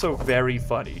is also very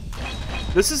funny.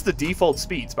 This is the default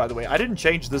speeds, by the way. I didn't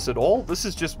change this at all. This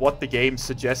is just what the game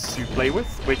suggests you play with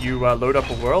when you load up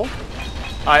a world.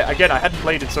 Again, I hadn't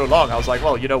played it so long. I was like,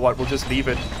 well, you know what? We'll just leave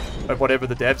it at whatever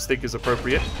the devs think is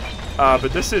appropriate.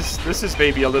 But this is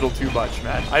maybe a little too much,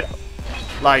 man.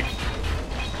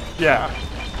 Yeah.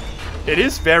 It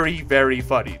is very, very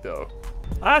funny, though.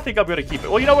 I think I'm gonna keep it.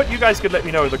 Well, you know what? You guys could let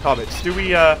me know in the comments. Do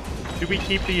we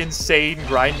keep the insane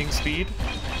grinding speed?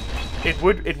 It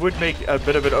would make a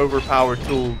bit of an overpowered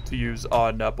tool to use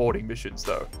on boarding missions,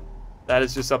 though. That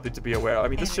is just something to be aware of. I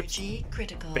mean, this ship's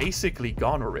basically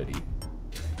gone already.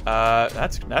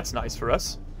 That's nice for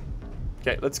us.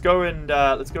 Okay, let's go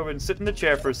and sit in the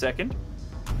chair for a second.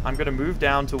 I'm gonna move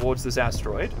down towards this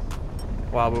asteroid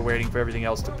while we're waiting for everything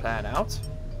else to plan out.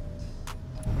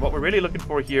 What we're really looking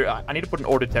for here, I need to put an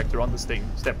ore detector on this thing.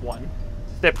 Step 1.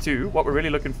 Step 2. What we're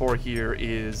really looking for here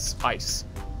is ice.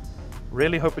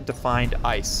 Really hoping to find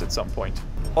ice at some point.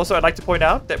 Also, I'd like to point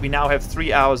out that we now have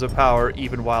 3 hours of power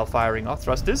even while firing our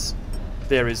thrusters.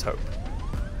 There is hope.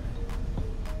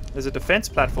 There's a defense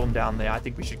platform down there I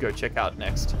think we should go check out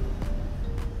next.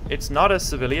 It's not a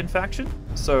civilian faction,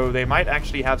 so they might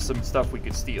actually have some stuff we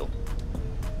could steal.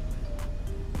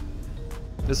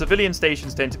 The civilian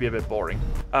stations tend to be a bit boring.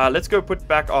 Let's go put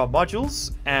back our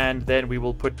modules, and then we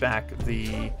will put back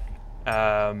the...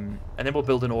 and then we'll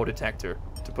build an ore detector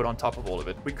to put on top of all of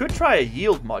it. We could try a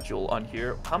yield module on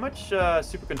here. How much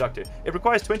superconductor? It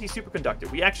requires 20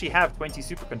 superconductor. We actually have 20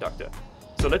 superconductor.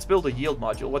 So let's build a yield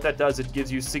module. What that does, it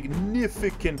gives you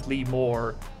significantly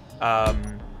more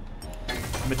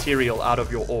material out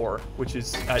of your ore, which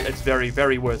is it's very,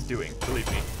 very worth doing, believe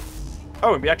me.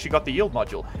 Oh, and we actually got the yield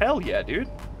module. Hell yeah, dude.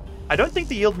 I don't think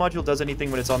the yield module does anything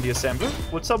when it's on the assembler.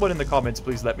 Would someone in the comments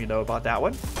please let me know about that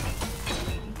one?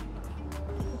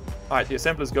 Alright, the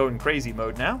assembler's going crazy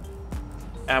mode now.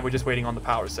 And we're just waiting on the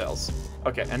power cells.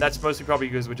 Okay, and that's mostly probably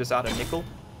because we're just out of nickel,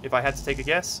 if I had to take a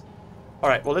guess.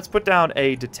 Alright, well, let's put down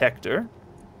a detector.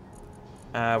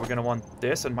 We're going to want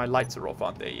this, and my lights are off,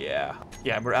 aren't they? Yeah.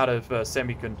 Yeah, and we're out of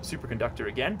superconductor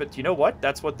again, but you know what?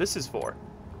 That's what this is for.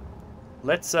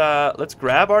 Let's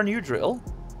grab our new drill,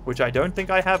 which I don't think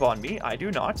I have on me. I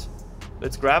do not.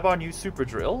 Let's grab our new super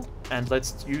drill, and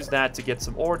let's use that to get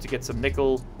some ore, to get some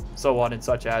nickel, so on and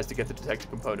such as, to get the detector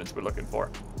components we're looking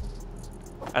for.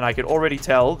 And I can already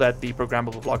tell that the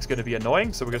programmable block's going to be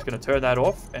annoying, so we're just going to turn that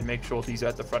off and make sure these are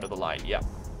at the front of the line. Yeah.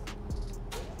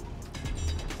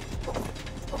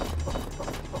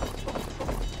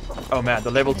 Oh man,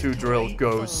 the level 2 drill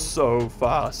goes so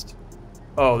fast.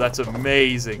 Oh, that's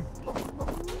amazing.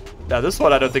 Now this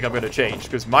one I don't think I'm going to change,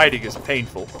 because mining is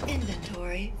painful.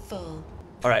 Inventory full.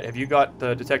 Alright, have you got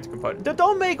the detector component?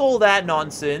 Don't make all that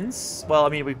nonsense. Well, I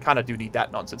mean, we kind of do need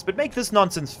that nonsense, but make this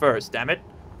nonsense first, damn it.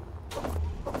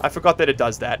 I forgot that it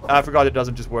does that. I forgot it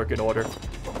doesn't just work in order.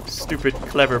 Stupid,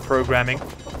 clever programming.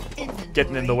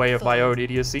 Getting in the way of my own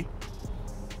idiocy.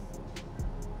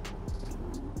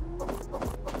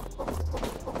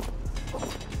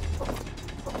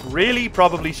 Really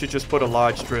probably should just put a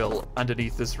large drill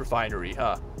underneath this refinery,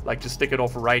 huh? Like, just stick it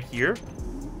off right here.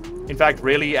 In fact,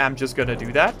 really am just gonna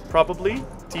do that, probably.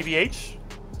 TBH.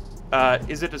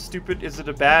 Is it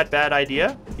a bad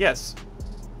idea? Yes.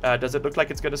 Does it look like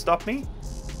it's gonna stop me?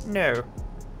 No.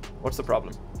 What's the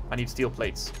problem? I need steel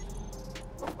plates.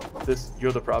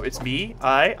 You're the problem. It's me.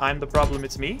 I'm the problem.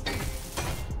 It's me.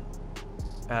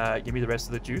 Give me the rest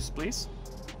of the juice, please.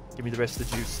 Give me the rest of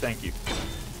the juice. Thank you.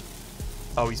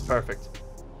 Oh, he's perfect.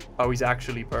 Oh, he's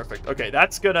actually perfect. Okay,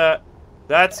 that's gonna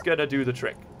do the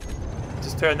trick.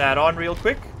 Just turn that on real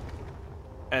quick,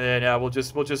 and then we'll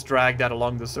just drag that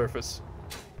along the surface.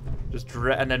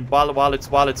 And then while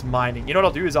it's mining, you know what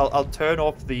I'll do is I'll turn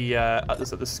off the.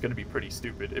 This is gonna be pretty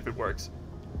stupid if it works.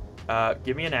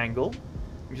 Give me an angle,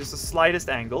 just the slightest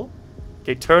angle.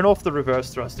 Okay, turn off the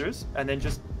reverse thrusters, and then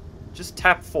just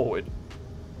tap forward.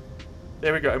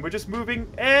 There we go, and we're just moving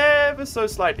ever so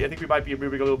slightly. I think we might be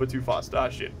moving a little bit too fast. Ah,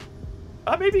 shit.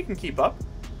 Maybe you can keep up.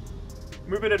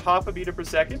 Moving at 0.5 meters per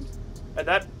second, and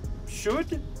that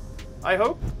should, I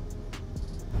hope,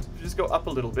 just go up a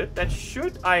little bit. That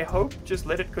should, I hope, just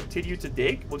let it continue to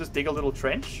dig. We'll just dig a little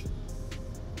trench.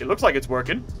 It looks like it's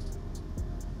working.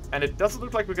 And it doesn't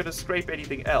look like we're going to scrape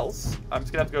anything else. I'm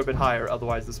just going to have to go a bit higher,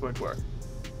 otherwise this won't work.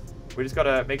 We just got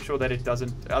to make sure that it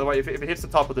doesn't... Otherwise, if it hits the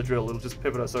top of the drill, it'll just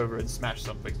pivot us over and smash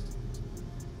something.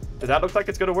 Does that look like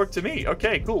it's going to work to me?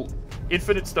 Okay, cool.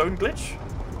 Infinite stone glitch.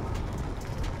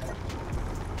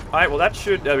 Alright, well that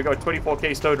should... we got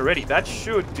 24k stone already. That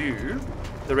should do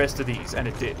the rest of these, and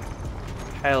it did.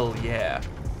 Hell yeah.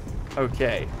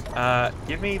 Okay.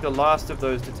 Give me the last of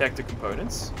those detector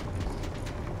components.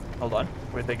 Hold on.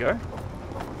 Where'd they go?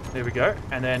 There we go.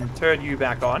 And then turn you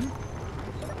back on.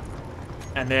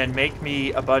 And then make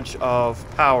me a bunch of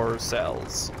power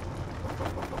cells.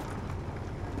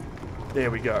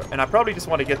 There we go. And I probably just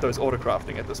want to get those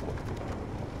auto-crafting at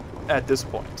this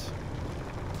point.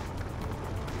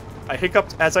 I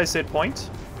hiccuped as I said point,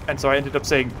 and so I ended up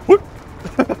saying whoop.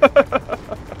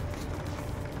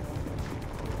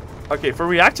 Okay, for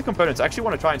reactor components, I actually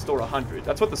want to try and store 100.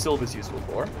 That's what the silver's useful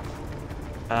for.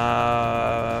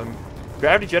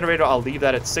 Gravity generator, I'll leave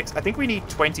that at 6. I think we need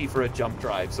 20 for a jump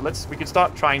drive. So we can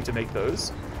start trying to make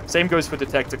those. Same goes for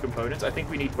detector components. I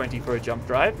think we need 20 for a jump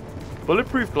drive.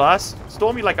 Bulletproof glass,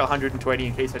 store me like 120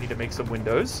 in case I need to make some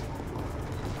windows.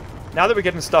 Now that we're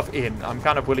getting stuff in, I'm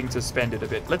kind of willing to spend it a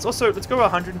bit. Let's go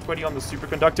 120 on the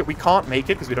superconductor. We can't make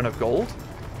it because we don't have gold,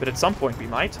 but at some point we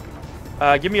might.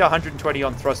 Give me 120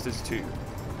 on thrusters too.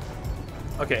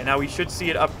 Okay, now we should see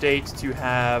it update to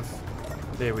have...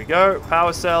 There we go.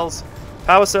 Power cells.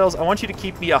 Power cells, I want you to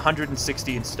keep me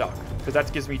 160 in stock, because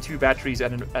that gives me 2 batteries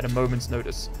at a moment's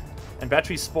notice. And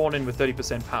batteries spawn in with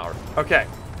 30% power. Okay,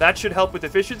 that should help with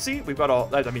efficiency. We've got all...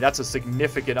 I mean, that's a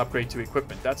significant upgrade to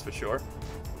equipment, that's for sure.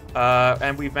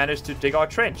 And we've managed to dig our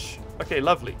trench. Okay,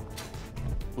 lovely.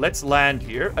 Let's land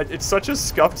here. It's such a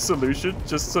scuffed solution,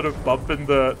 just sort of bumping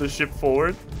the ship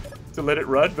forward to let it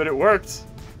run, but it worked.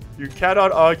 You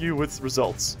cannot argue with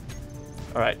results.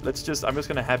 Alright, I'm just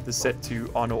going to have this set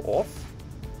to on or off.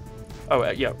 Oh,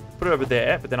 yeah, put it over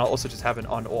there, but then I'll also just have an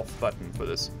on-off button for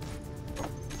this.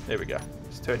 There we go.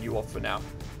 Just turn you off for now.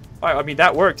 Alright, I mean,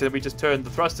 that worked, and then we just turn the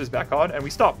thrusters back on, and we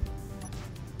stop.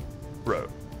 Bro.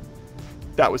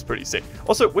 That was pretty sick.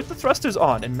 Also, with the thrusters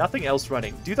on and nothing else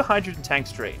running, do the hydrogen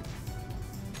tanks drain?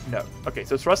 No. Okay,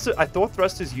 so I thought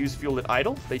thrusters use fuel at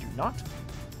idle. They do not.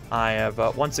 I have,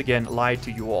 once again, lied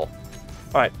to you all.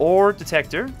 Alright, ore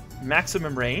detector.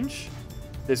 Maximum range.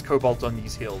 There's cobalt on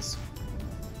these hills.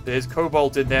 There's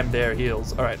cobalt in them there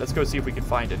hills. Alright, let's go see if we can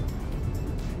find it.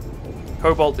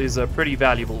 Cobalt is a pretty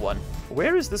valuable one.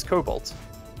 Where is this cobalt?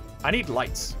 I need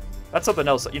lights. That's something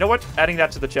else. You know what? Adding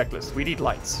that to the checklist. We need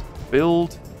lights.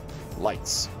 Build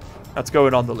lights. That's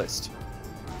going on the list.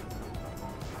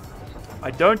 I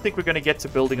don't think we're going to get to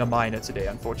building a miner today,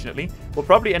 unfortunately. We'll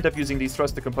probably end up using these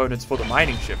thruster components for the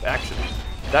mining ship, actually.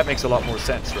 That makes a lot more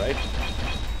sense, right?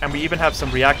 And we even have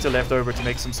some reactor left over to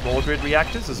make some small grid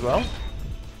reactors as well.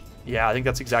 Yeah, I think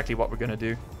that's exactly what we're going to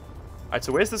do. Alright,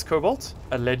 so where's this cobalt?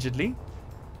 Allegedly.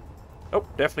 Oh,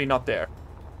 definitely not there.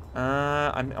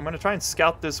 I'm going to try and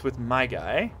scout this with my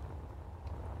guy.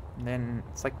 And then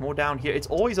it's like more down here. It's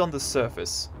always on the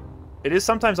surface. It is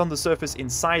sometimes on the surface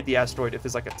inside the asteroid if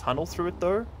there's like a tunnel through it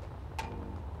though.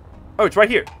 Oh, it's right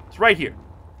here. It's right here.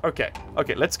 Okay.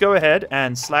 Okay, let's go ahead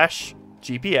and slash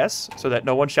GPS so that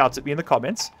no one shouts at me in the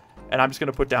comments. And I'm just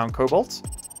going to put down cobalt.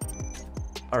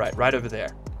 Alright, right over there.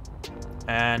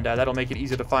 And that'll make it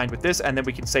easier to find with this, and then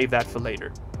we can save that for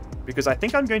later. Because I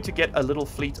think I'm going to get a little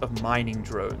fleet of mining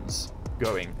drones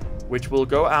going, which will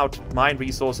go out, mine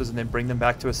resources, and then bring them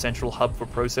back to a central hub for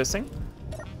processing.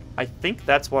 I think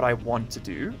that's what I want to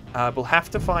do. We'll have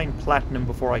to find platinum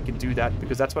before I can do that,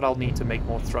 because that's what I'll need to make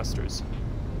more thrusters.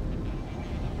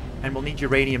 And we'll need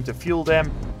uranium to fuel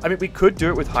them. I mean, we could do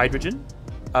it with hydrogen.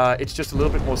 It's just a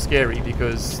little bit more scary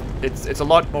because it's a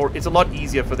lot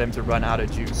easier for them to run out of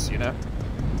juice, you know?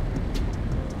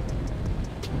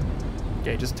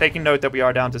 Okay, just taking note that we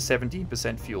are down to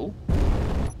 17% fuel.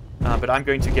 But I'm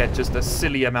going to get just a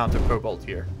silly amount of cobalt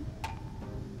here.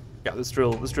 Yeah, this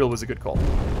drill was a good call.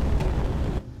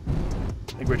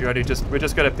 I think we're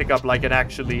just going to pick up like an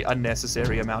actually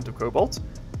unnecessary amount of cobalt.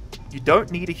 You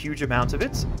don't need a huge amount of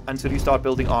it until you start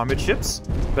building armored ships,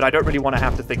 but I don't really want to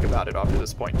have to think about it after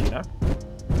this point, you know?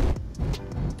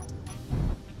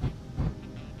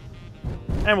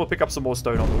 And we'll pick up some more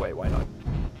stone on the way, why not?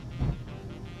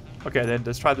 Okay, then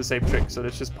let's try the same trick. So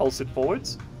let's just pulse it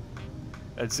forwards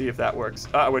and see if that works.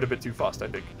 I went a bit too fast, I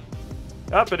think.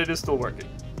 But it is still working.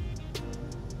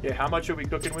 Yeah, how much are we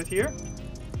cooking with here?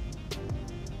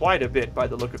 Quite a bit by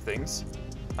the look of things.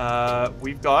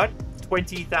 We've got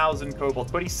 20,000 cobalt,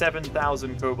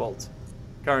 27,000 cobalt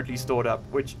currently stored up,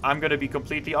 which I'm going to be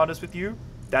completely honest with you,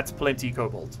 that's plenty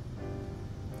cobalt.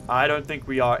 I don't think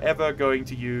we are ever going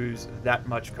to use that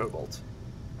much cobalt.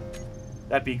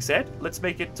 That being said, let's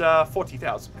make it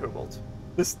 40,000 cobalt.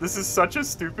 This is such a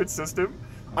stupid system.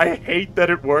 I hate that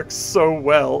it works so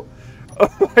well.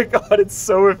 Oh my god, it's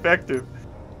so effective.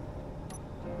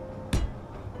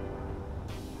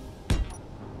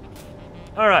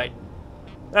 Alright.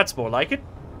 That's more like it.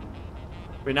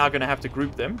 We're now going to have to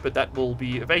group them, but that will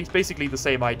be basically the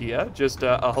same idea, just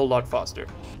a whole lot faster.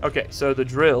 Okay, so the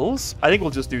drills, I think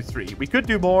we'll just do 3. We could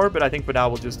do more, but I think for now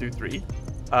we'll just do 3.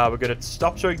 We're going to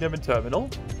stop showing them in terminal,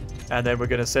 and then we're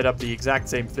going to set up the exact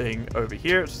same thing over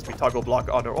here. It's just be toggle block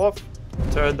on or off.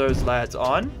 Turn those lads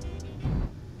on.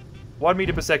 1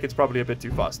 meter per second is probably a bit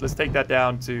too fast. Let's take that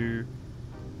down to...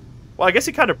 Well, I guess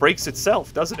it kind of breaks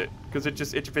itself, doesn't it? Because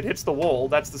if it hits the wall,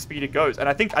 that's the speed it goes. And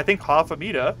I think half a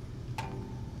meter,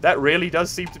 that really does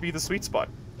seem to be the sweet spot.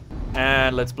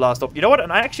 And let's blast off. You know what?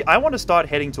 And I want to start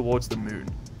heading towards the moon.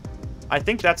 I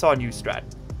think that's our new strat.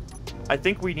 I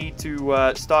think we need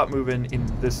to start moving in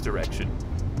this direction.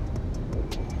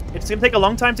 It's going to take a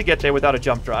long time to get there without a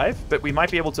jump drive, but we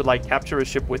might be able to like capture a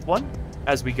ship with one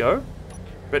as we go.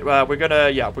 But we're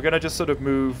gonna just sort of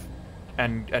move.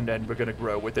 And then we're going to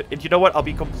grow with it. And you know what? I'll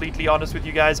be completely honest with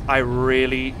you guys. I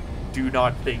really do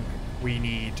not think we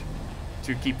need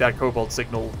to keep that cobalt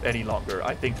signal any longer.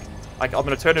 I think I'm going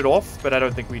to turn it off, but I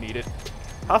don't think we need it.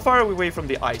 How far are we away from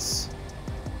the ice?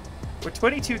 We're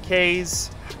 22 Ks.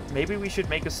 Maybe we should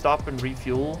make a stop and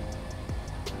refuel.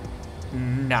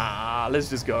 Nah,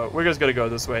 let's just go. We're just going to go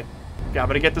this way. Okay, I'm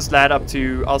going to get this lad up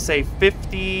to, I'll say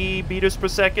 50 meters per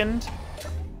second.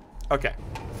 Okay.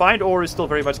 Find ore is still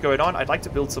very much going on. I'd like to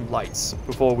build some lights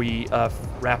before we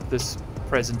wrap this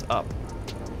present up.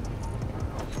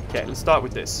 Okay, let's start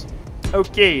with this.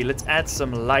 Okay, let's add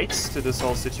some lights to this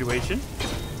whole situation.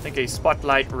 I think a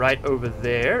spotlight right over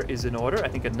there is in order. I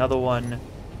think another one,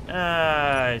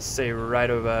 I say right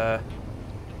over...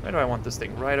 Where do I want this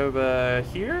thing? Right over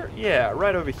here? Yeah,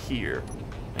 right over here.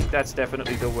 I think that's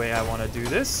definitely the way I want to do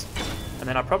this. And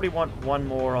then I probably want one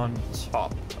more on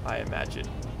top, I imagine.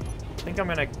 I think I'm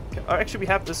gonna... Oh, actually, we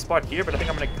have this spot here, but I think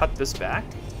I'm gonna cut this back.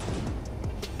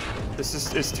 This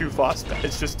is too fast.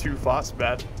 It's just too fast,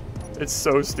 man. It's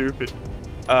so stupid.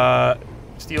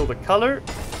 Steal the color.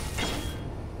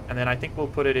 And then I think we'll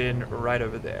put it in right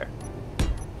over there.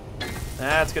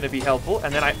 That's gonna be helpful.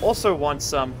 And then I also want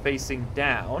some facing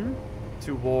down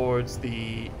towards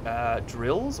the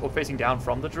drills, or facing down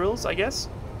from the drills, I guess.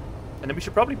 And then we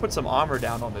should probably put some armor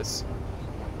down on this.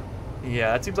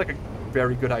 Yeah, that seems like a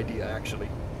very good idea, actually.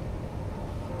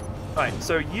 Alright,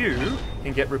 so you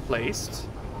can get replaced.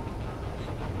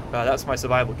 That's my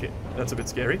survival kit. That's a bit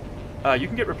scary. You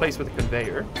can get replaced with a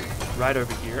conveyor right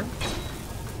over here.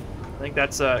 I think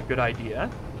that's a good idea,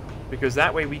 because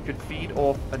that way we could feed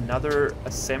off another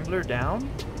assembler down,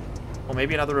 or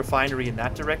maybe another refinery in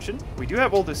that direction. We do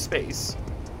have all this space.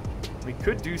 We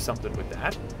could do something with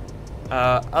that.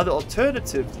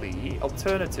 Alternatively,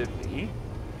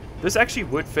 this actually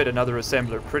would fit another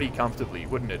assembler pretty comfortably,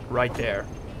 wouldn't it? Right there.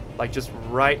 Like, just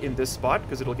right in this spot,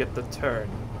 because it'll get the turn.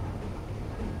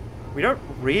 We don't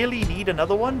really need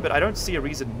another one, but I don't see a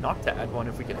reason not to add one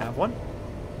if we can have one.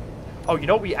 Oh, you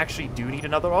know what we actually do need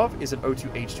another of? Is an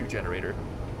O2H2 generator.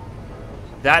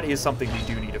 That is something we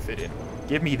do need to fit in.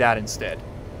 Give me that instead.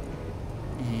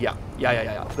 Yeah.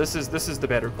 This is the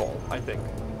better call, I think.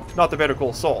 Not the better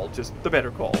call, Saul, just the better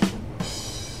call.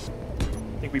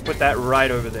 I think we put that right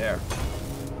over there.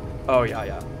 Oh,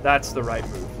 yeah. That's the right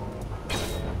move.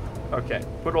 Okay,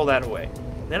 put all that away.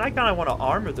 Then I kind of want to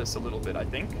armor this a little bit, I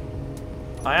think.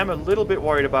 I am a little bit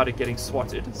worried about it getting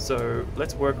swatted, so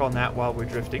let's work on that while we're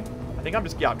drifting. I think I'm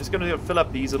just going to fill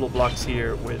up these little blocks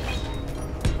here with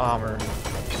armor.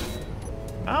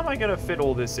 How am I going to fit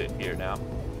all this in here now?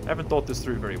 I haven't thought this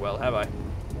through very well, have I?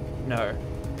 No.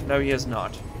 No, he has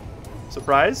not.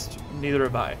 Surprised? Neither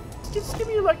am I. Just give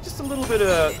me like just a little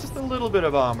bit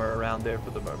of armor around there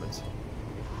for the moment.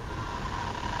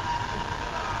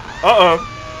 Uh-oh.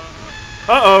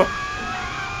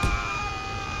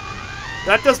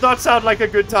 That does not sound like a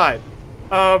good time.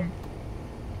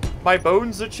 My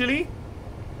bones are chilly?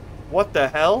 What the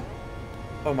hell?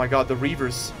 Oh my god, the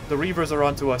Reavers. The Reavers are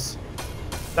onto us.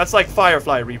 That's like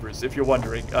Firefly Reavers, if you're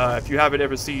wondering. If you haven't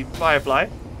ever seen Firefly,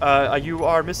 you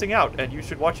are missing out, and you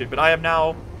should watch it. But I am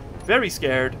now very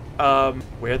scared.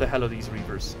 Where the hell are these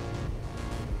Reavers?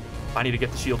 I need to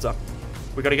get the shields up.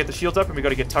 We gotta get the shields up, and we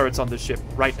gotta get turrets on this ship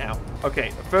right now.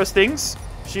 Okay, first things,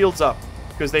 shields up.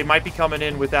 Because they might be coming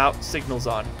in without signals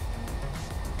on.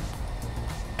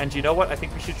 And you know what? I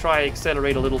think we should try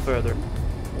accelerate a little further.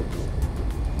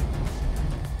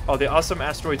 Oh, there are some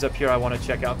asteroids up here I want to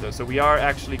check out, though. So we are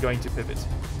actually going to pivot.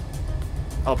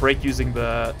 I'll brake using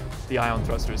the ion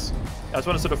thrusters. I just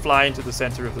want to sort of fly into the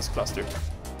center of this cluster.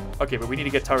 Okay, but we need to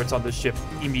get turrets on this ship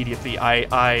immediately.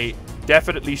 I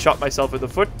definitely shot myself in the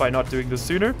foot by not doing this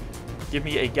sooner. Give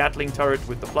me a Gatling turret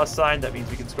with the plus sign. That means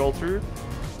we can scroll through.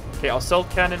 Okay, assault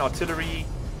cannon, artillery.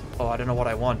 Oh, I don't know what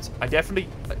I want. I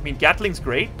mean, Gatling's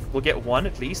great. We'll get one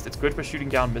at least. It's good for shooting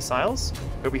down missiles.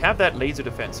 But we have that laser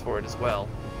defense for it as well.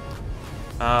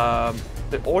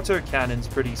 The auto cannon's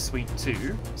pretty sweet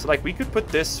too. So like we could put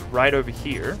this right over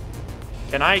here.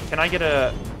 Can I get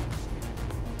a...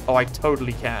 Oh, I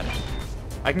totally can.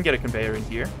 I can get a conveyor in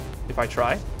here if I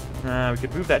try. We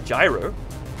could move that gyro.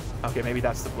 Okay, maybe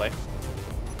that's the play.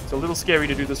 It's a little scary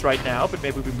to do this right now, but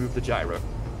maybe we move the gyro.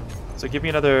 So give me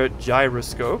another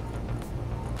gyroscope.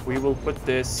 We will put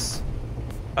this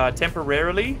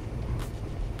temporarily.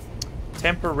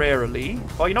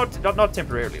 Well, you know what? Not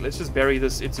temporarily. Let's just bury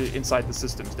this inside the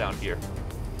systems down here.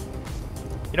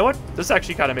 You know what? This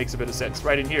actually kind of makes a bit of sense.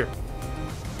 Right in here.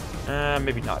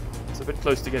 Maybe not. It's a bit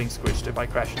close to getting squished if I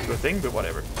crash into a thing, but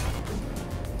whatever.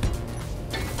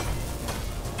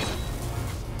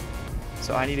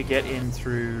 So I need to get in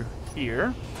through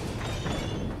here.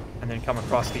 And then come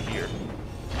across to here.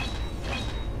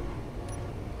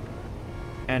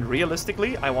 And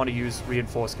realistically, I want to use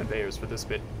reinforced conveyors for this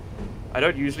bit. I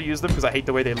don't usually use them because I hate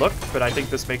the way they look, but I think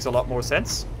this makes a lot more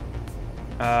sense.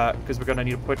 Because we're going to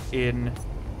need to put in...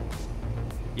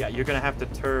 Yeah, you're going to have to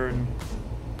turn...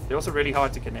 They're also really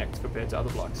hard to connect compared to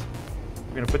other blocks.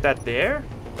 We're going to put that there.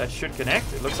 That should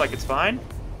connect. It looks like it's fine.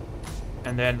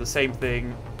 And then the same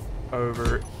thing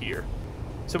over here.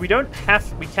 So we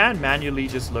can manually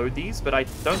just load these, but I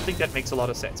don't think that makes a lot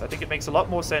of sense. I think it makes a lot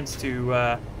more sense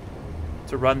to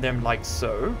run them like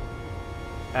so.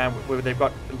 And where they've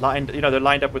got lined, they're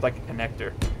lined up with like a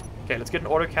connector. Okay, let's get an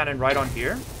autocannon right on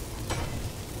here.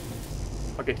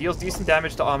 Okay, it deals decent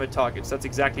damage to armored targets. That's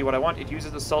exactly what I want. It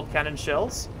uses assault cannon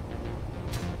shells.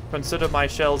 Consider my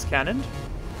shells cannoned.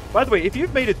 By the way, if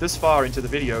you've made it this far into the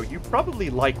video, you probably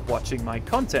like watching my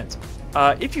content.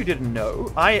 If you didn't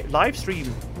know, I live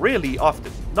stream really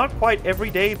often. Not quite every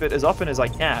day, but as often as I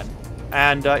can.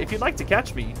 And if you'd like to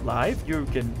catch me live, you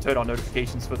can turn on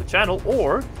notifications for the channel,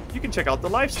 or you can check out the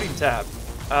live stream tab.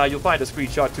 You'll find a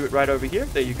screenshot to it right over here.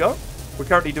 There you go. We're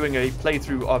currently doing a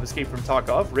playthrough of Escape from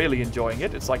Tarkov. Really enjoying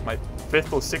it. It's like my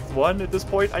 5th or 6th one at this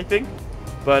point, I think.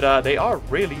 But they are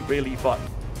really, really fun.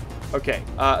 Okay,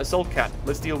 Assault Cannon.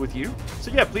 Let's deal with you.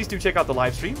 So yeah, please do check out the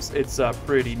live streams. It's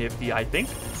pretty nifty, I think.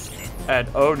 And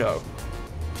oh no.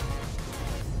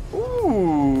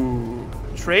 Ooh.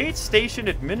 Trade Station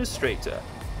Administrator.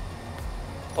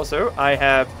 Also, I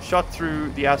have shot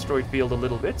through the asteroid field a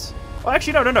little bit. Oh,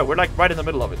 actually, no. We're like right in the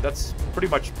middle of it. That's pretty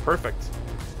much perfect.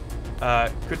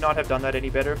 Could not have done that any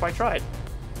better if I tried.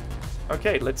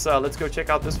 Okay, let's go check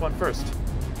out this one first.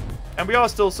 And we are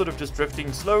still sort of just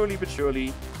drifting slowly but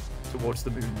surely towards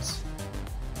the moons.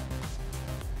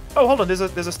 Oh, hold on. There's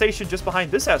a station just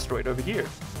behind this asteroid over here.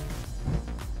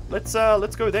 Let's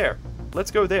go there. Let's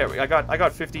go there. I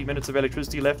got 15 minutes of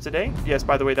electricity left today. Yes,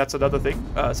 by the way, that's another thing.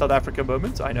 South Africa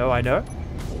moment. I know.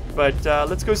 But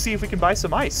let's go see if we can buy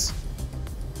some ice.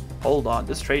 Hold on.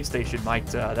 This trade station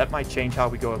might change how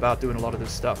we go about doing a lot of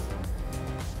this stuff.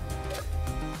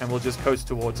 And we'll just coast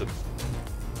towards it.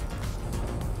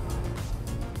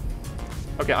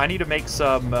 Okay, I need to make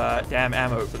some damn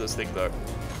ammo for this thing, though.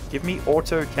 Give me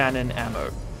autocannon ammo.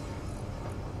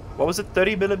 What was it?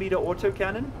 30mm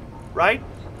autocannon? Right?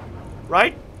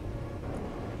 Right?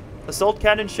 Assault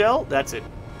cannon shell? That's it.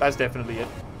 That's definitely it.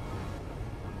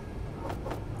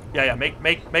 Yeah,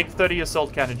 make 30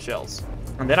 assault cannon shells.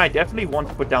 And then I definitely want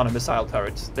to put down a missile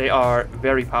turret. They are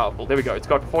very powerful. There we go. It's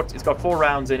got 4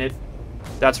 rounds in it.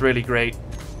 That's really great.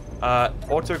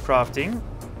 Auto crafting.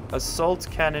 Assault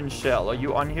cannon shell. Are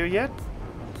you on here yet?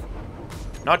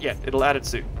 Not yet. It'll add it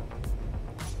soon.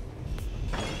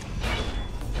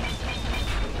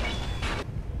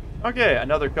 Okay,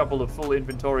 another couple of full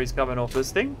inventories coming off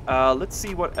this thing. Let's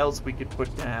see what else we could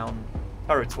put down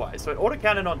turrets-wise. So an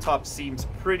autocannon on top seems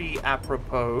pretty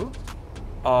apropos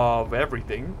of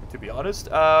everything, to be honest.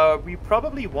 We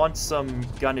probably want some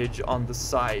gunnage on the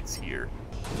sides here.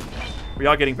 We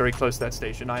are getting very close to that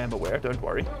station, I am aware, don't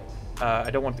worry.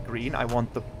 I don't want the green, I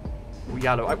want the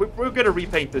yellow. We're going to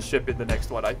repaint this ship in the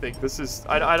next one, I think. This is...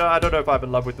 I don't know if I'm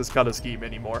in love with this color scheme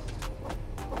anymore.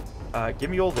 Give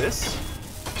me all this.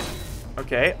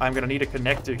 Okay, I'm going to need a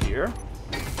connector here.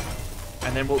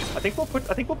 And then I think we'll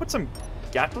put some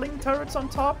Gatling turrets on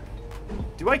top.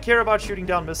 Do I care about shooting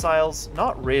down missiles?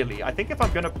 Not really. I think if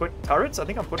I'm going to put turrets, I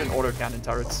think I'm putting autocannon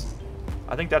turrets.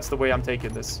 I think that's the way I'm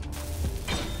taking this.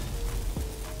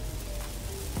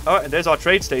 Oh, and there's our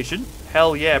trade station.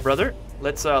 Hell yeah, brother.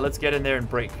 Let's get in there and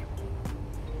break.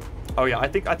 Oh yeah, I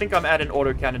think I'm adding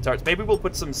autocannon turrets. Maybe we'll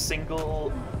put some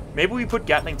single... Maybe we put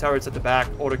Gatling turrets at the back,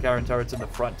 autocannon turrets in the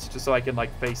front, just so I can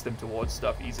like face them towards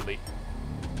stuff easily.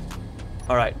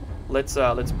 All right, let's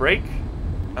break,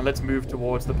 and let's move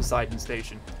towards the Poseidon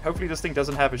station. Hopefully this thing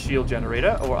doesn't have a shield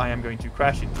generator, or I am going to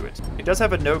crash into it. It does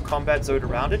have a no combat zone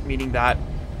around it, meaning that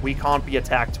we can't be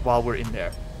attacked while we're in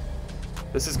there.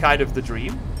 This is kind of the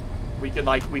dream. We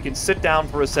can sit down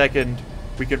for a second,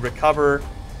 we can recover,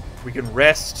 we can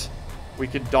rest, we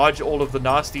can dodge all of the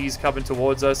nasties coming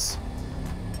towards us.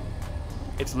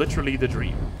 It's literally the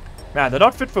dream. Man, the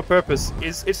not fit for purpose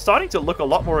it's starting to look a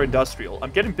lot more industrial. I'm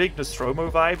getting big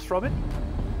Nostromo vibes from it.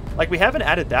 Like, we haven't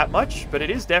added that much, but it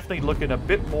is definitely looking a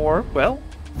bit more, well,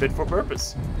 fit for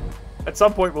purpose. At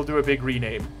some point, we'll do a big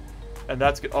rename. And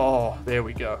that's good. Oh, there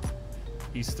we go.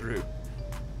 He's through.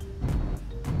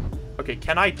 Okay,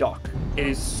 can I dock? It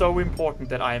is so important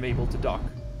that I am able to dock.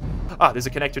 Ah, there's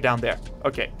a connector down there.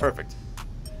 Okay, perfect.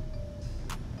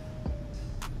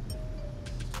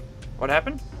 What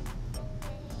happened?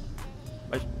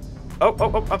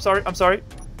 Oh, I'm sorry.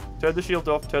 Turn the shield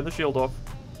off,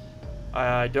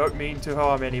 I don't mean to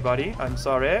harm anybody. I'm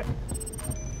sorry.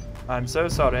 I'm so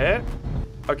sorry.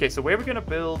 Okay, so where are we going to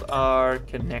build our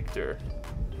connector?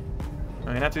 I'm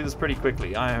going to have to do this pretty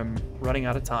quickly. I am running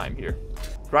out of time here.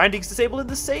 Grinding's disabled in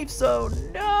the safe zone.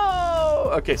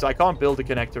 No! Okay, so I can't build a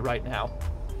connector right now.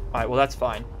 Alright, well, that's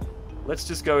fine. Let's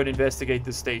just go and investigate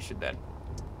this station then.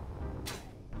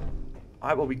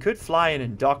 Alright, well, we could fly in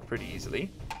and dock pretty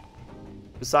easily.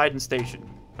 Poseidon Station.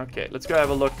 Okay, let's go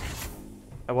have a look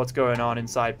at what's going on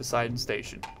inside Poseidon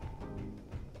Station.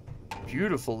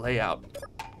 Beautiful layout.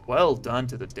 Well done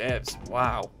to the devs.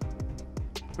 Wow.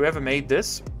 Whoever made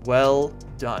this, well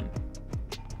done.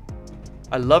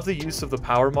 I love the use of the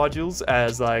power modules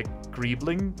as like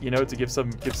greebling, you know, to give some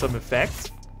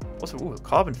effect. Also, ooh,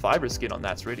 carbon fiber skin on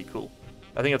that's really cool.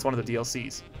 I think that's one of the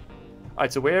DLCs.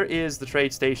 Alright, so where is the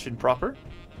trade station proper?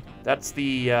 That's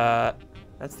the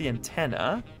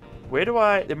antenna. Where do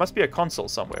I... There must be a console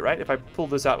somewhere, right? If I pull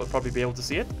this out, we'll probably be able to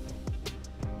see it.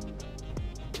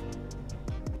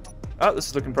 Oh, this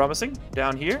is looking promising.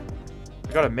 Down here.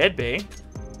 We got a med bay.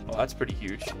 Oh, that's pretty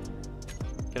huge.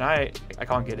 Can I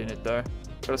can't get in it, though.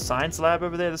 Got a science lab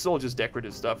over there. This is all just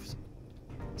decorative stuff.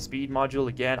 Speed module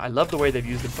again. I love the way they've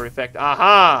used it for effect.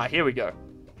 Aha! Here we go.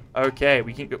 Okay,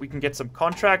 we can get some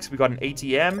contracts. We got an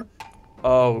ATM.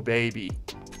 Oh, baby.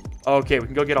 Okay, we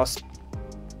can go get our...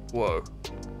 Whoa.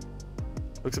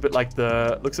 Looks a bit like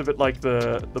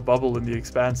the bubble in The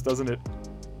Expanse, doesn't it?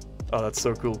 Oh, that's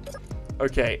so cool.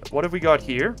 Okay, what have we got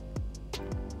here?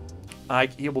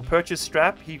 He will purchase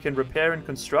scrap. He can repair and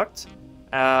construct.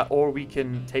 Or we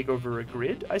can take over a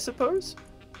grid, I suppose.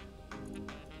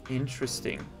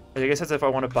 Interesting. I guess that's if I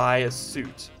want to buy a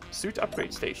suit. Suit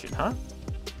upgrade station, huh?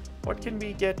 What can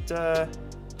we get?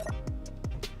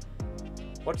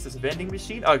 What's this, vending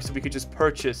machine? Oh, so we could just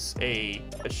purchase a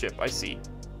ship. I see.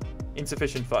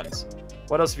 Insufficient funds.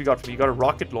 What else have you got for me? You got a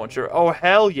rocket launcher. Oh,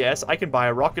 hell yes. I can buy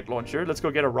a rocket launcher. Let's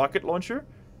go get a rocket launcher.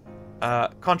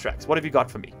 Contracts. What have you got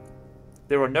for me?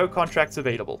 There are no contracts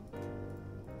available.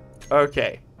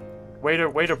 Okay. Way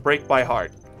to break my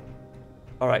heart.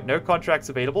 Alright, no contracts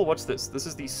available. What's this? This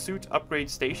is the suit upgrade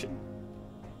station.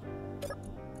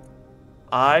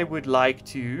 I would like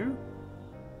to...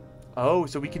 Oh,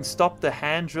 so we can stop the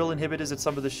hand drill inhibitors that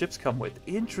some of the ships come with.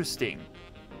 Interesting.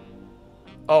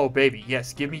 Oh, baby.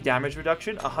 Yes, give me damage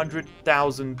reduction.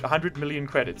 100 million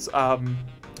credits.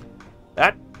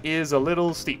 That is a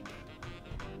little steep.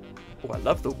 Oh, I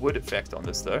love the wood effect on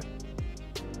this, though.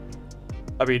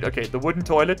 I mean, okay, the wooden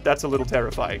toilet, that's a little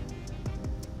terrifying.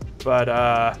 But,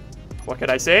 what can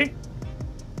I say?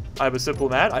 I'm a simple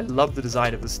man. I love the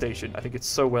design of the station. I think it's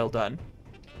so well done.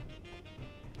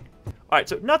 Alright,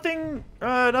 so nothing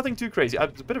too crazy.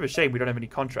 It's a bit of a shame we don't have any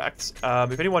contracts.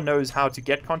 If anyone knows how to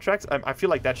get contracts, I feel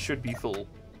like that should be full.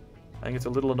 I think it's a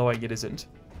little annoying it isn't.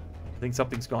 I think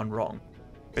something's gone wrong.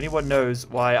 If anyone knows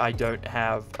why I don't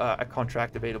have a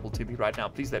contract available to me right now,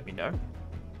 please let me know.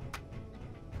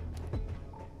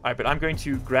 Alright, but I'm going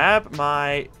to grab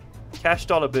my cash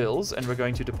dollar bills and we're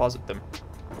going to deposit them.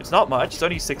 It's not much, it's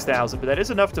only 6,000, but that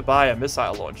is enough to buy a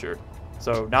missile launcher.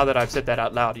 So now that I've said that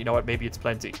out loud, you know what, maybe it's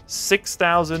plenty.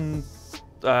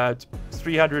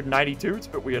 6,392, it's a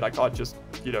bit weird, I can't just,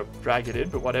 you know, drag it in,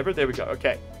 but whatever, there we go,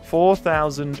 okay.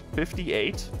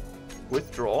 4,058,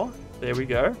 withdraw, there we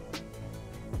go.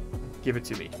 Give it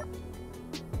to me.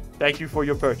 Thank you for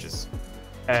your purchase.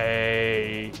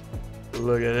 Hey,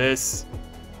 look at this.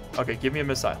 Okay, give me a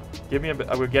missile. Give me a...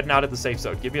 we're getting out of the safe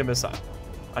zone. Give me a missile.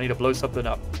 I need to blow something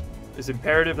up. It's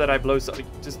imperative that I blow something.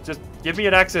 Just give me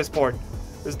an access port.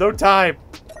 There's no time.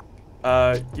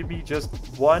 Give me just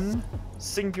one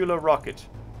singular rocket.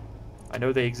 I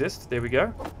know they exist. There we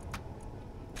go.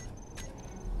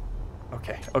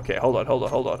 Okay, hold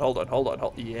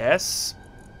on. Yes.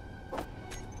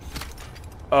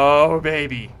 Oh,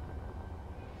 baby.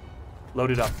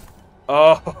 Load it up.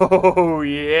 Oh,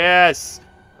 yes.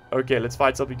 Okay, let's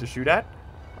find something to shoot at.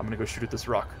 I'm gonna go shoot at this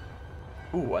rock.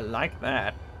 Ooh, I like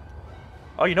that.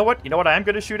 Oh, you know what? You know what I am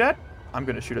gonna shoot at? I'm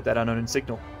gonna shoot at that unknown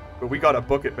signal. But we gotta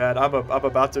book it, man. I'm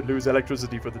about to lose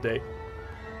electricity for the day.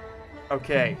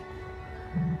 Okay.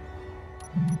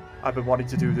 I've been wanting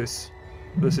to do this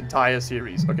entire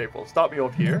series. Okay, well, start me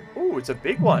off here. Ooh, it's a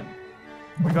big one.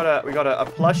 We got a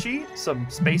plushie, some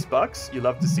space bucks. You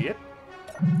love to see it.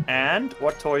 And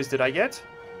what toys did I get?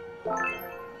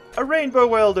 A rainbow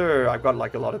welder. I've got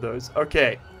like a lot of those.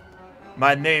 Okay.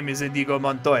 My name is Inigo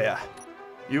Montoya.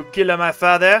 You kill my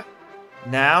father.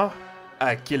 Now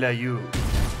I kill you.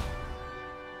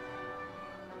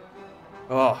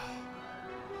 Oh,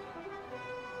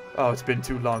 it's been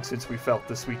too long since we felt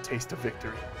the sweet taste of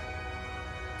victory.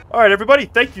 Alright everybody,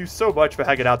 thank you so much for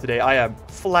hanging out today. I am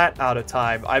flat out of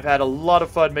time. I've had a lot of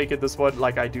fun making this one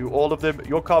like I do all of them.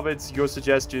 Your comments, your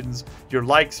suggestions, your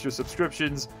likes, your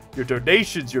subscriptions, your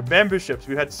donations, your memberships.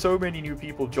 We've had so many new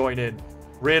people join in.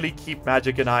 Really keep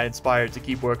Magick and I inspired to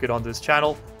keep working on this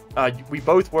channel. We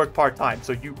both work part-time,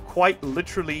 so you quite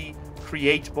literally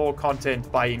create more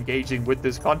content by engaging with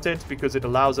this content because it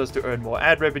allows us to earn more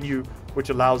ad revenue, which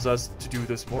allows us to do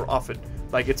this more often.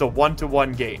 Like, it's a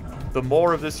one-to-one game. The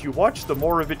more of this you watch, the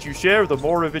more of it you share, the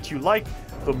more of it you like,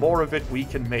 the more of it we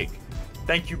can make.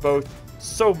 Thank you both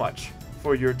so much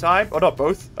for your time. Oh, not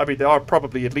both. I mean, there are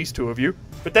probably at least two of you.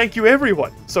 But thank you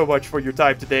everyone so much for your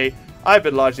time today. I've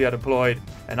been largely unemployed,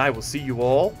 and I will see you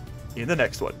all in the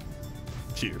next one.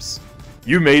 Cheers.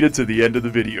 You made it to the end of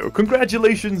the video.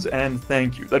 Congratulations and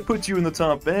thank you. That puts you in the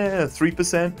top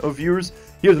 3% of viewers.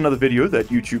 Here's another video that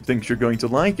YouTube thinks you're going to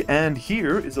like, and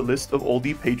here is a list of all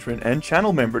the patron and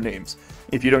channel member names.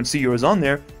 If you don't see yours on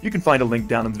there, you can find a link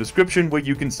down in the description where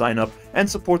you can sign up and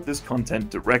support this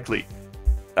content directly.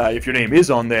 If your name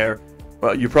is on there,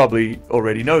 well, you probably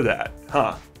already know that,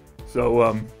 huh?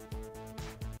 So,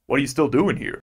 what are you still doing here?